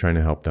pain you're trying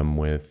to help them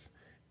with,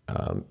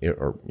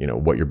 or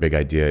what your big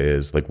idea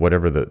is, like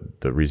whatever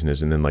the reason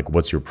is, and then like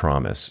what's your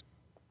promise.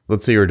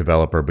 Let's say you're a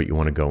developer, but you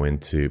want to go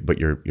into, but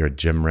you're a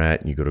gym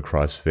rat and you go to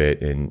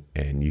CrossFit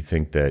and you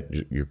think that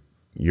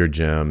your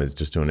gym is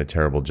just doing a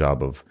terrible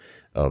job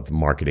of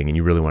marketing, and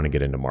you really want to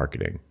get into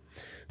marketing.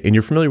 And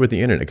you're familiar with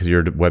the internet because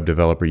you're a web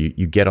developer,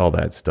 you get all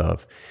that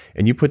stuff.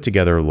 And you put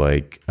together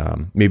like,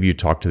 maybe you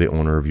talk to the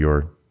owner of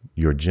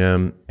your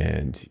gym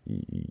and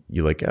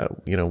you're like,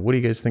 what do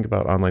you guys think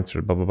about online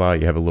sort of blah, blah, blah.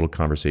 You have a little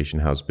conversation,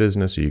 how's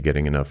business? Are you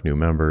getting enough new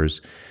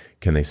members?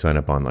 Can they sign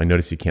up online? I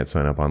notice you can't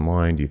sign up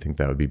online. Do you think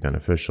that would be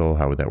beneficial?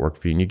 How would that work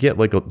for you? And you get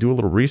do a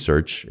little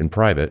research in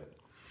private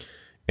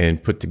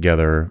and put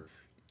together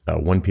a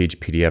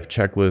one-page PDF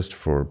checklist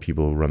for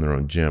people who run their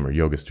own gym or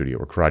yoga studio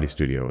or karate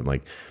studio. And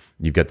like,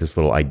 you've got this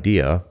little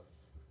idea,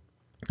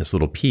 this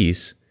little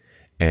piece,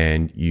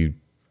 and you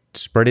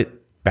spread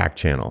it back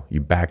channel. You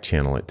back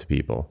channel it to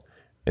people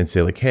and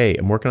say like, hey,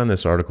 I'm working on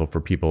this article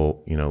for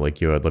people,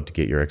 like you. I'd love to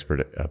get your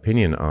expert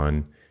opinion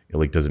on,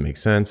 like, does it make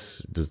sense?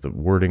 Does the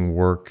wording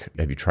work?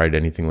 Have you tried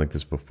anything like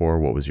this before?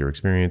 What was your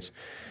experience?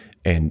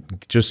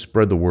 And just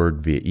spread the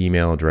word via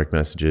email, direct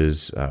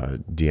messages,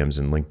 DMs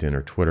in LinkedIn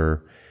or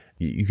Twitter.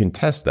 You can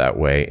test that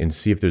way and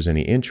see if there's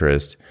any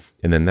interest.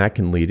 And then that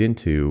can lead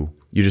into,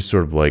 you just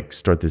sort of like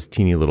start this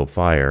teeny little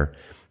fire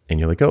and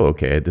you're like, oh,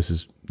 okay, this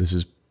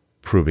is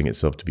proving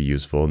itself to be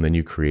useful. And then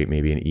you create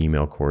maybe an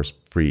email course,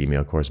 free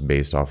email course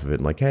based off of it.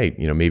 And like, hey,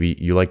 maybe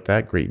you like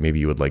that. Great. Maybe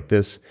you would like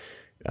this.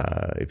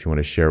 If you want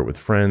to share it with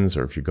friends,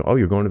 or if you go, oh,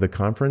 you're going to the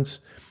conference,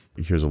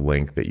 here's a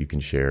link that you can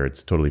share.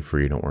 It's totally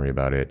free. Don't worry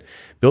about it.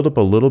 Build up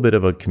a little bit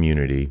of a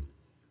community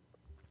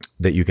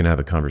that you can have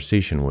a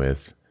conversation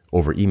with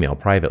over email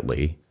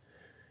privately.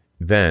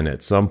 Then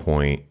at some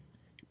point,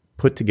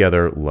 put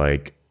together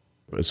like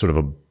sort of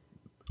a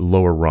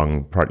lower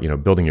rung,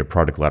 building your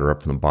product ladder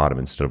up from the bottom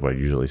instead of what I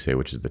usually say,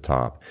 which is the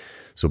top.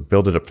 So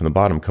build it up from the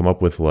bottom, come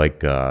up with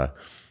like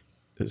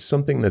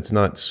something that's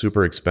not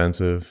super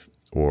expensive,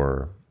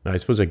 or I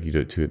suppose I could do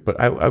it too, but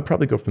I would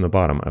probably go from the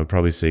bottom. I would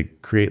probably say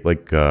create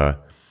like a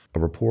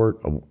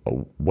report, a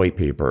white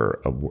paper,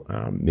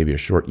 maybe a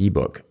short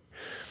ebook,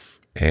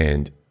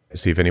 and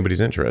See if anybody's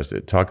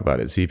interested. Talk about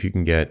it. See if you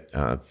can get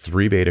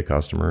 3 beta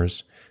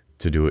customers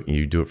to do it.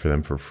 You do it for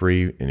them for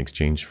free in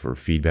exchange for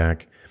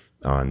feedback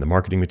on the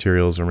marketing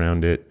materials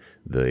around it,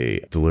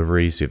 the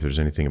delivery. See if there's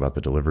anything about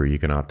the delivery you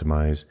can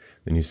optimize.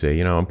 Then you say,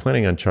 I'm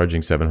planning on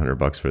charging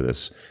 $700 for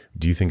this.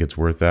 Do you think it's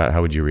worth that?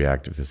 How would you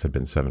react if this had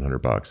been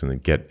 $700? And then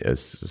get a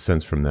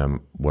sense from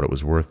them what it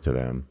was worth to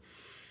them.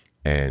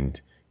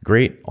 And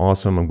great,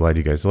 awesome. I'm glad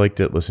you guys liked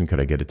it. Listen, could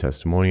I get a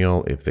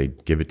testimonial? If they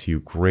give it to you,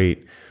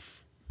 great.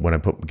 When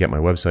I get my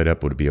website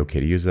up, would it be okay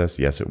to use this?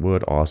 Yes, it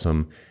would.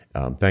 Awesome.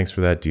 Thanks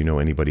for that. Do you know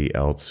anybody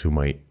else who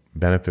might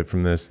benefit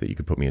from this that you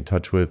could put me in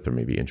touch with or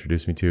maybe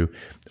introduce me to?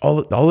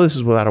 All this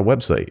is without a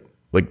website.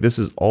 Like, this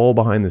is all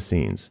behind the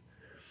scenes.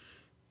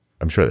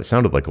 I'm sure that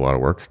sounded like a lot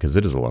of work, because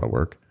it is a lot of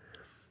work.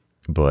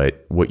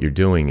 But what you're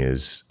doing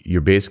is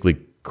you're basically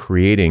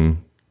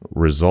creating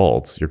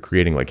results. You're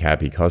creating like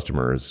happy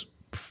customers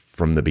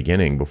from the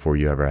beginning before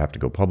you ever have to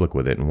go public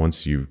with it. And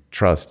once you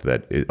trust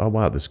that, oh,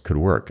 wow, this could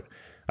work.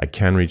 I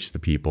can reach the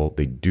people.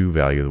 They do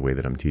value the way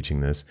that I'm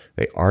teaching this.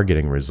 They are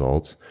getting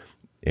results.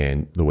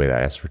 And the way that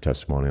I ask for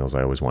testimonials,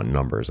 I always want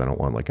numbers. I don't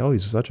want like, oh,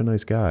 he's such a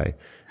nice guy.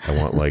 I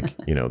want like,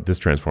 this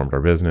transformed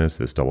our business.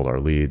 This doubled our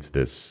leads.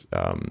 This,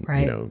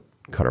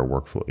 cut our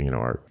workflow,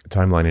 our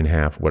timeline in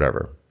half,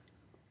 whatever.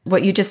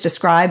 What you just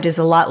described is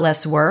a lot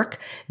less work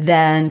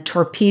than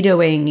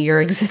torpedoing your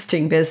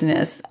existing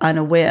business on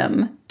a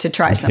whim to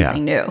try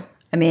something new.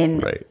 I mean,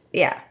 right.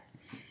 Yeah.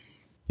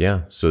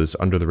 Yeah. So this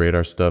under the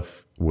radar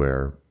stuff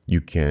where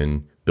you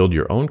can build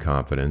your own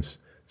confidence,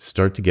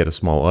 start to get a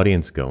small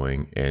audience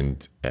going,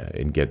 and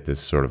get this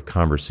sort of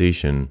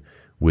conversation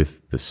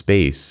with the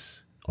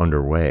space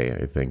underway.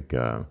 I think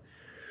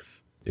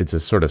it's a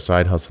sort of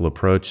side hustle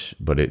approach,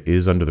 but it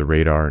is under the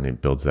radar and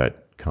it builds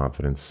that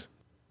confidence.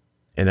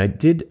 And I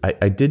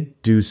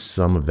did do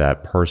some of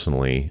that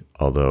personally,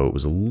 although it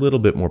was a little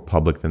bit more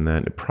public than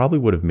that. It probably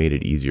would have made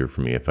it easier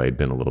for me if I had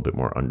been a little bit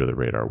more under the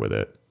radar with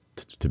it,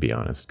 to be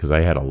honest, because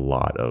I had a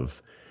lot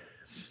of,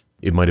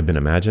 it might have been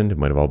imagined, it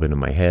might have all been in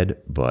my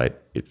head,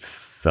 but it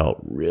felt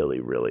really,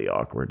 really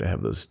awkward to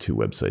have those 2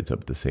 websites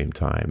up at the same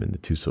time and the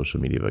 2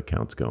 social media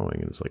accounts going.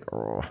 It was like,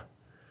 oh.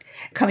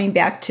 Coming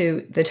back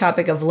to the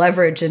topic of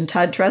leverage and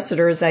Todd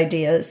Tressiter's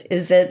ideas,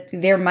 is that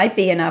there might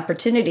be an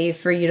opportunity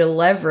for you to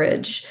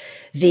leverage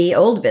the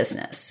old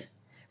business.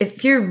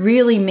 If you're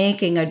really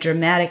making a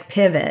dramatic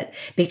pivot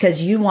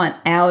because you want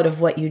out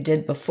of what you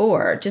did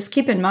before, just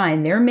keep in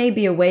mind, there may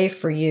be a way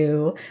for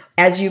you,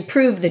 as you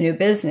prove the new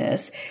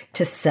business,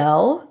 to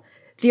sell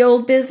the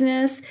old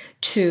business,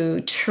 to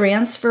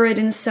transfer it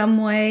in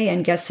some way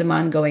and get some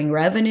ongoing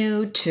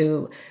revenue,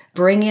 to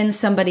bring in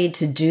somebody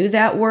to do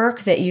that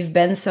work that you've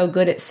been so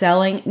good at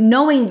selling,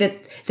 knowing that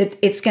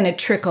it's going to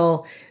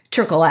trickle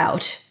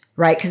out.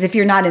 Right? Because if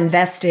you're not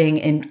investing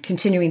in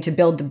continuing to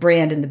build the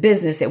brand and the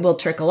business, it will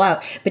trickle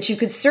out. But you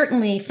could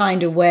certainly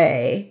find a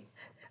way,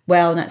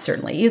 well, not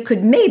certainly, you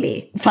could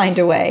maybe find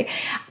a way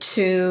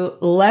to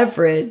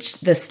leverage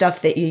the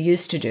stuff that you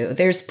used to do.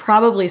 There's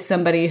probably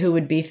somebody who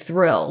would be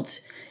thrilled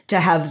to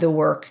have the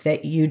work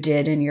that you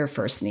did in your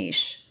first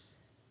niche.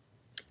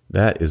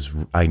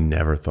 I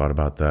never thought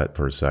about that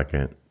for a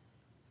second.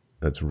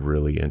 That's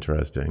really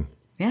interesting.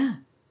 Yeah.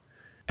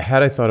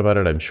 Had I thought about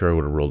it, I'm sure I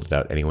would have ruled it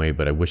out anyway,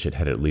 but I wish it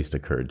had at least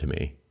occurred to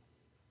me.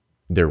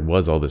 There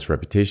was all this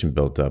reputation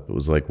built up. It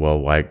was like, well,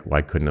 why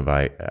couldn't have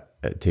I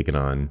taken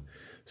on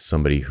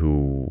somebody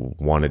who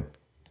wanted,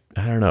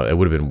 I don't know, it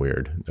would have been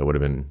weird. It would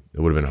have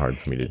been hard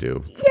for me to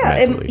do.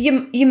 Yeah,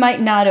 you might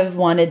not have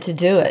wanted to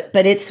do it,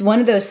 but it's one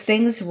of those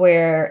things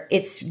where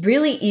it's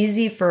really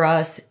easy for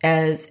us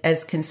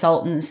as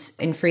consultants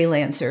and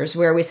freelancers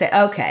where we say,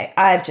 okay,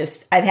 I've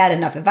had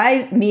enough. If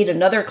I meet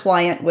another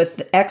client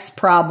with X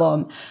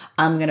problem,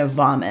 I'm going to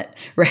vomit,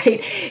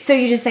 right? So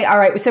you just say, all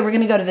right, so we're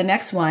going to go to the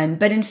next one.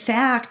 But in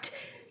fact,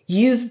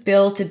 you've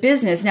built a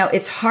business. Now,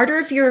 it's harder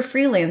if you're a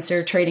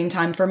freelancer trading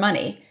time for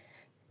money,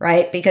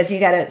 right? Because you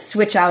got to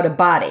switch out a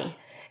body.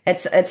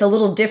 It's a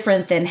little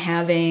different than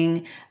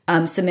having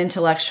some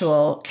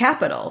intellectual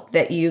capital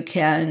that you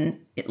can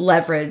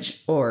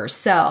leverage or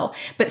sell.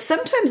 But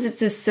sometimes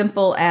it's as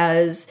simple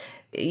as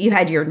you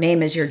had your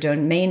name as your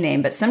domain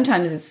name, but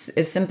sometimes it's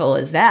as simple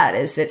as that,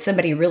 is that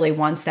somebody really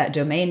wants that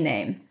domain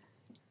name.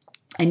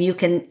 And you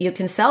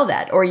can sell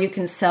that, or you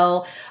can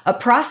sell a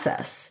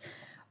process,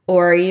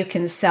 or you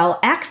can sell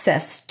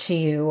access to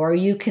you, or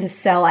you can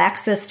sell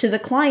access to the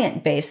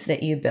client base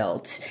that you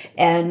built.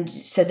 And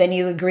so then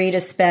you agree to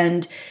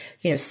spend,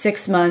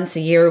 6 months, a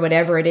year,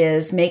 whatever it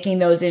is, making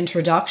those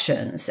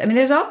introductions. I mean,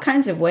 there's all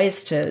kinds of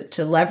ways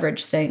to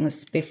leverage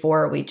things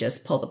before we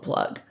just pull the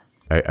plug.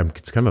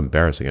 It's kind of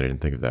embarrassing. I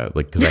didn't think of that.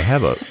 Because I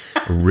have a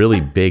really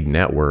big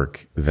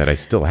network that I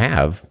still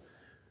have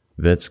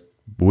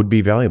would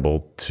be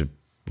valuable to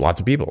lots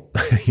of people.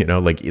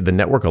 The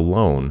network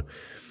alone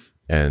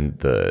and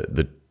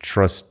the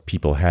trust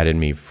people had in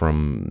me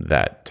from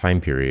that time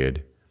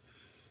period,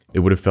 it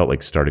would have felt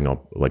like starting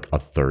up like a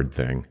third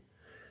thing.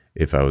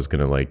 If I was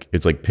going to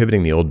it's like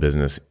pivoting the old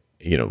business,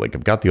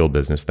 I've got the old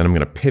business, then I'm going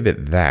to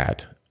pivot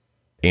that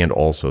and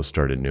also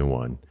start a new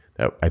one.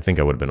 I think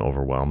I would have been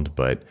overwhelmed,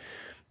 but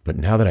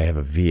now that I have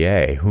a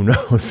VA, who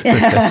knows?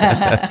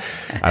 I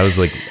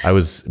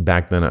was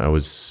back then, I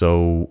was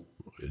so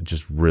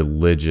just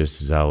religious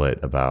zealot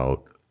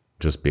about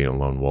just being a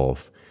lone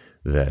wolf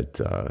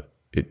that I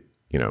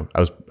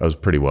was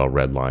pretty well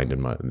redlined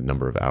in my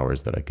number of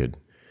hours that I could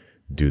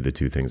do the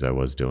two things I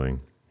was doing.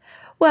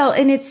 Well,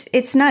 and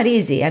it's not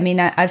easy. I mean,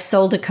 I've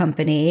sold a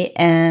company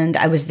and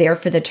I was there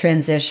for the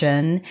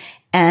transition,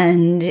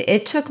 and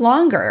it took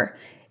longer.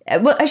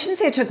 Well, I shouldn't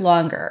say it took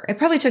longer. It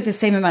probably took the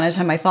same amount of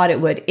time I thought it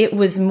would. It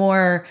was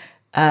more,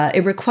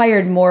 it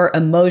required more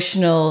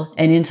emotional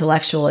and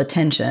intellectual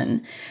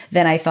attention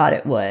than I thought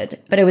it would.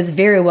 But I was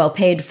very well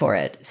paid for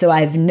it. So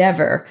I've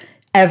never,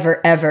 ever,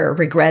 ever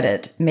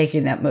regretted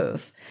making that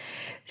move.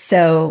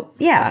 So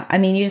yeah, I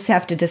mean, you just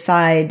have to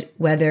decide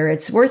whether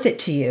it's worth it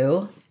to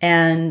you.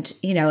 And,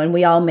 and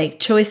we all make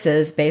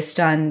choices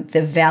based on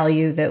the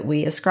value that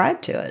we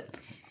ascribe to it.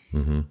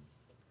 Mm-hmm.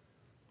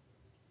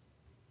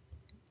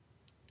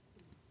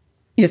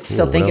 You're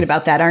still thinking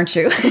about that, aren't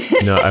you?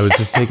 No, I was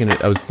just taking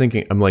it. I was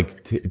thinking, I'm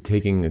like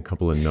taking a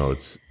couple of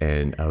notes,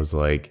 and I was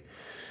like,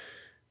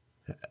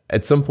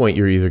 at some point,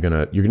 you're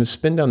gonna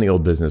spin down the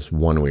old business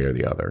one way or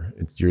the other.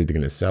 You're either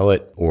gonna sell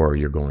it or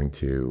you're going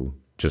to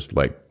just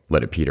like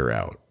let it peter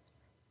out.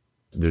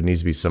 There needs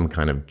to be some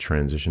kind of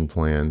transition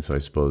plan. So I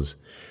suppose,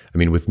 I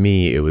mean, with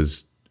me, it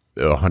was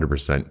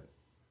 100%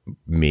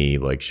 me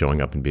like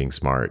showing up and being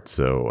smart.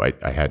 So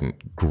I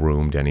hadn't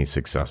groomed any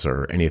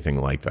successor or anything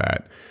like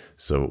that.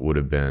 So it would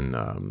have been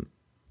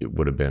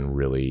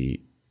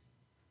really,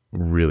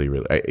 really,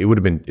 really,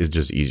 it's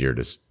just easier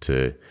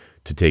to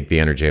take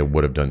the energy I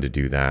would have done to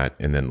do that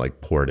and then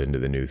like pour it into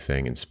the new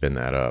thing and spin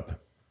that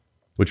up.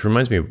 Which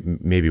reminds me of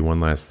maybe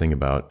one last thing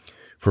about,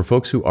 for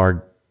folks who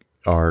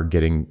are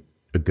getting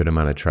a good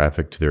amount of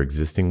traffic to their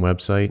existing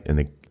website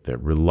and they're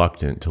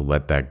reluctant to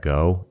let that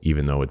go,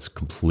 even though it's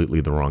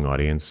completely the wrong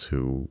audience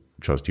who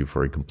trust you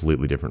for a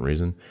completely different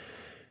reason.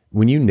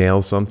 When you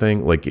nail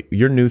something, like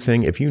your new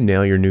thing, if you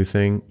nail your new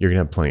thing, you're going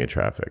to have plenty of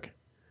traffic.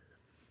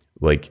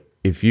 Like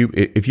if you,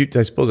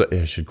 I suppose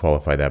I should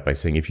qualify that by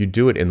saying if you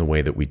do it in the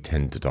way that we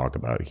tend to talk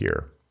about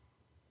here.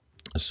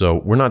 So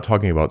we're not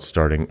talking about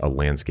starting a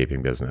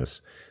landscaping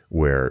business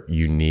where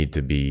you need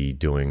to be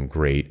doing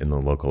great in the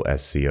local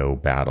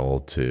SEO battle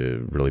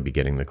to really be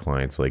getting the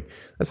clients. Like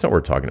that's not what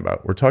we're talking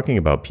about. We're talking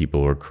about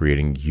people who are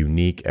creating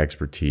unique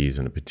expertise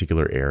in a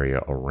particular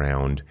area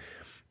around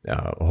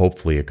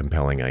hopefully a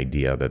compelling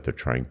idea that they're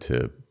trying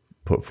to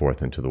put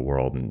forth into the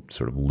world and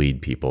sort of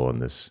lead people in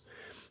this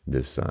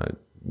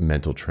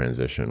mental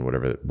transition,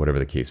 whatever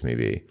the case may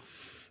be.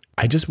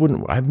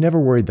 I've never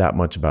worried that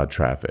much about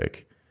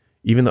traffic.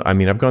 Even though, I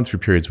mean, I've gone through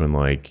periods when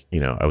like,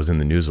 I was in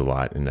the news a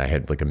lot and I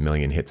had like 1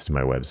 million hits to my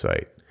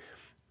website.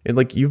 And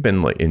like you've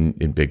been like in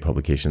big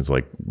publications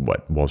like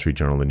Wall Street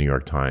Journal, the New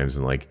York Times,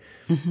 and like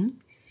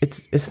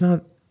it's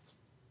not,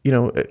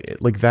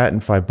 like that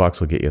and $5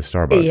 will get you a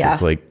Starbucks. Yeah.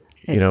 It's like,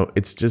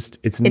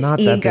 it's not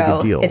ego. That big a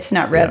deal. It's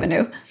not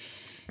revenue. Yeah.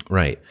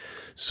 Right.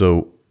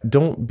 So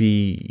don't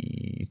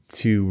be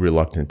too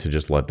reluctant to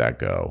just let that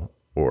go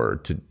or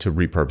to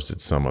repurpose it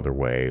some other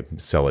way,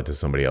 sell it to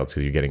somebody else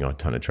because you're getting a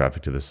ton of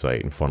traffic to the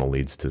site and funnel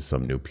leads to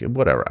some new people,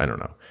 whatever. I don't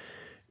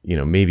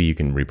know. Maybe you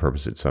can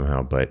repurpose it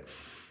somehow, but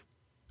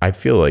I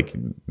feel like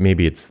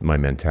maybe it's my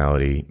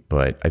mentality,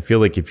 but I feel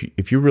like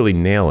if you really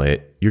nail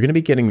it, you're going to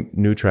be getting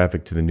new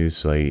traffic to the new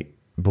site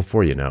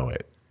before you know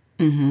it.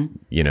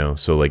 Mm-hmm.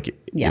 So like,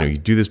 you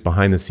do this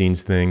behind the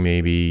scenes thing,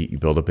 maybe you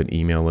build up an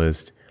email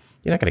list.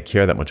 You're not going to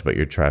care that much about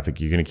your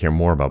traffic. You're going to care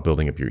more about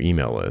building up your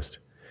email list.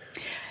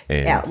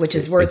 And which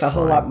is worth a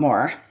whole lot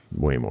more.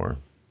 Way more.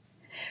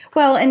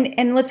 Well,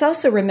 and let's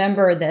also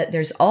remember that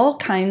there's all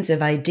kinds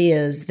of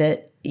ideas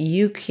that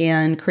you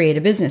can create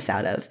a business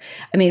out of.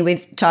 I mean,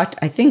 we've talked,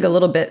 I think, a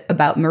little bit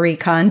about Marie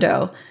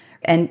Kondo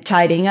and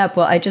tidying up.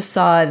 Well, I just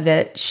saw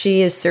that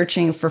she is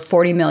searching for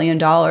 $40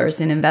 million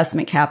in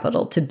investment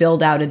capital to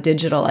build out a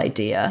digital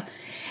idea.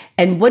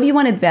 And what do you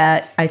want to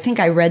bet? I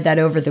think I read that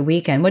over the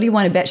weekend. What do you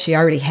want to bet she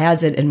already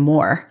has it and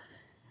more?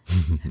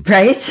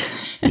 Right?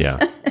 Yeah.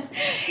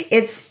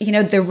 It's,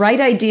 the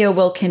right idea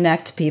will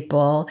connect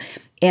people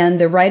and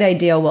the right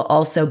idea will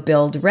also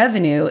build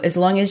revenue as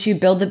long as you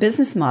build the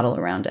business model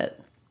around it.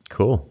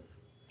 Cool.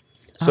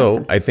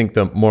 Awesome. So I think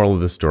the moral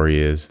of the story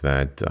is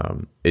that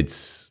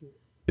it's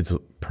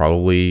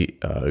probably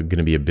going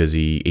to be a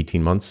busy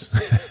 18 months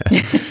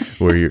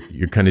where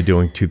you're kind of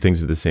doing two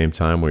things at the same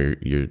time, where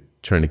you're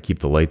trying to keep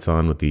the lights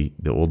on with the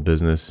old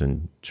business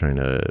and trying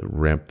to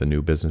ramp the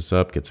new business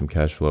up, get some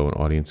cash flow and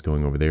audience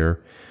going over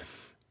there,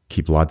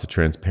 keep lots of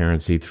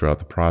transparency throughout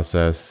the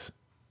process,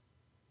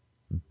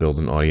 build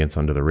an audience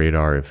under the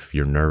radar if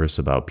you're nervous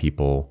about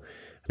people,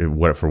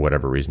 for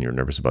whatever reason you're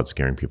nervous about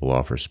scaring people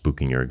off or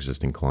spooking your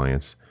existing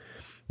clients.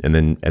 And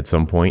then at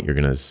some point you're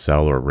going to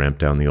sell or ramp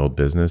down the old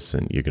business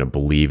and you're going to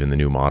believe in the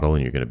new model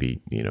and you're going to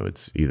be,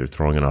 it's either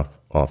throwing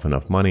off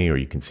enough money or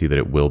you can see that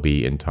it will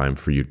be in time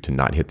for you to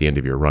not hit the end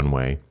of your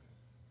runway.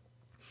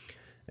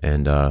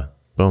 And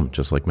boom,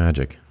 just like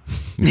magic.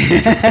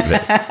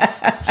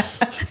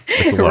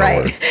 It's a lot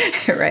of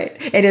work.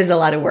 Right. It is a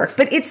lot of work,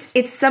 but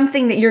it's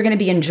something that you're going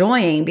to be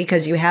enjoying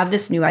because you have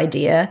this new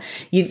idea.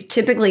 You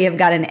typically have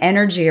got an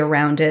energy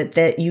around it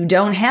that you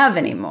don't have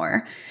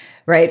anymore,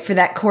 right? For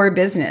that core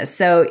business.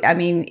 So, I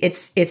mean,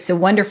 it's a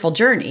wonderful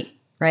journey,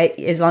 right?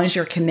 As long as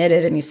you're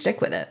committed and you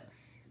stick with it.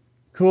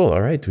 Cool.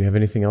 All right. Do we have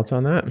anything else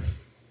on that?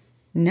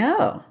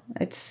 No,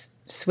 it's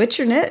switch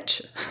your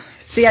niche.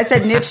 See, I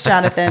said niche,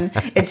 Jonathan.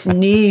 It's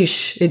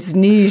niche. It's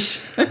niche.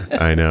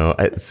 I know.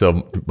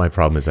 So my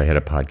problem is I had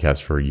a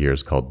podcast for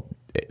years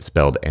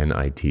spelled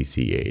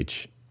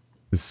NITCH.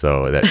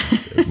 So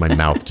that my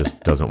mouth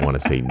just doesn't want to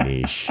say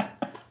niche.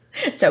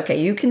 It's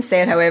okay. You can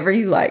say it however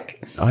you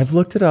like. I've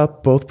looked it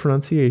up. Both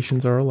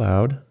pronunciations are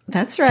allowed.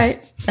 That's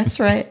right. That's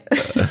right.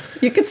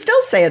 You could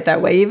still say it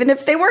that way, even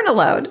if they weren't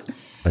allowed.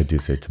 I do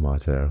say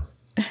tomato.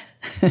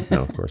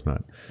 No, of course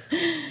not.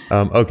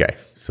 Okay,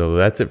 so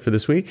that's it for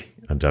this week.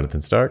 I'm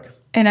Jonathan Stark.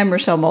 And I'm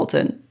Rochelle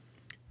Moulton.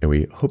 And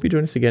we hope you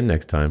join us again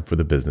next time for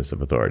The Business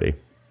of Authority.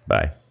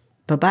 Bye.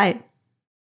 Bye-bye.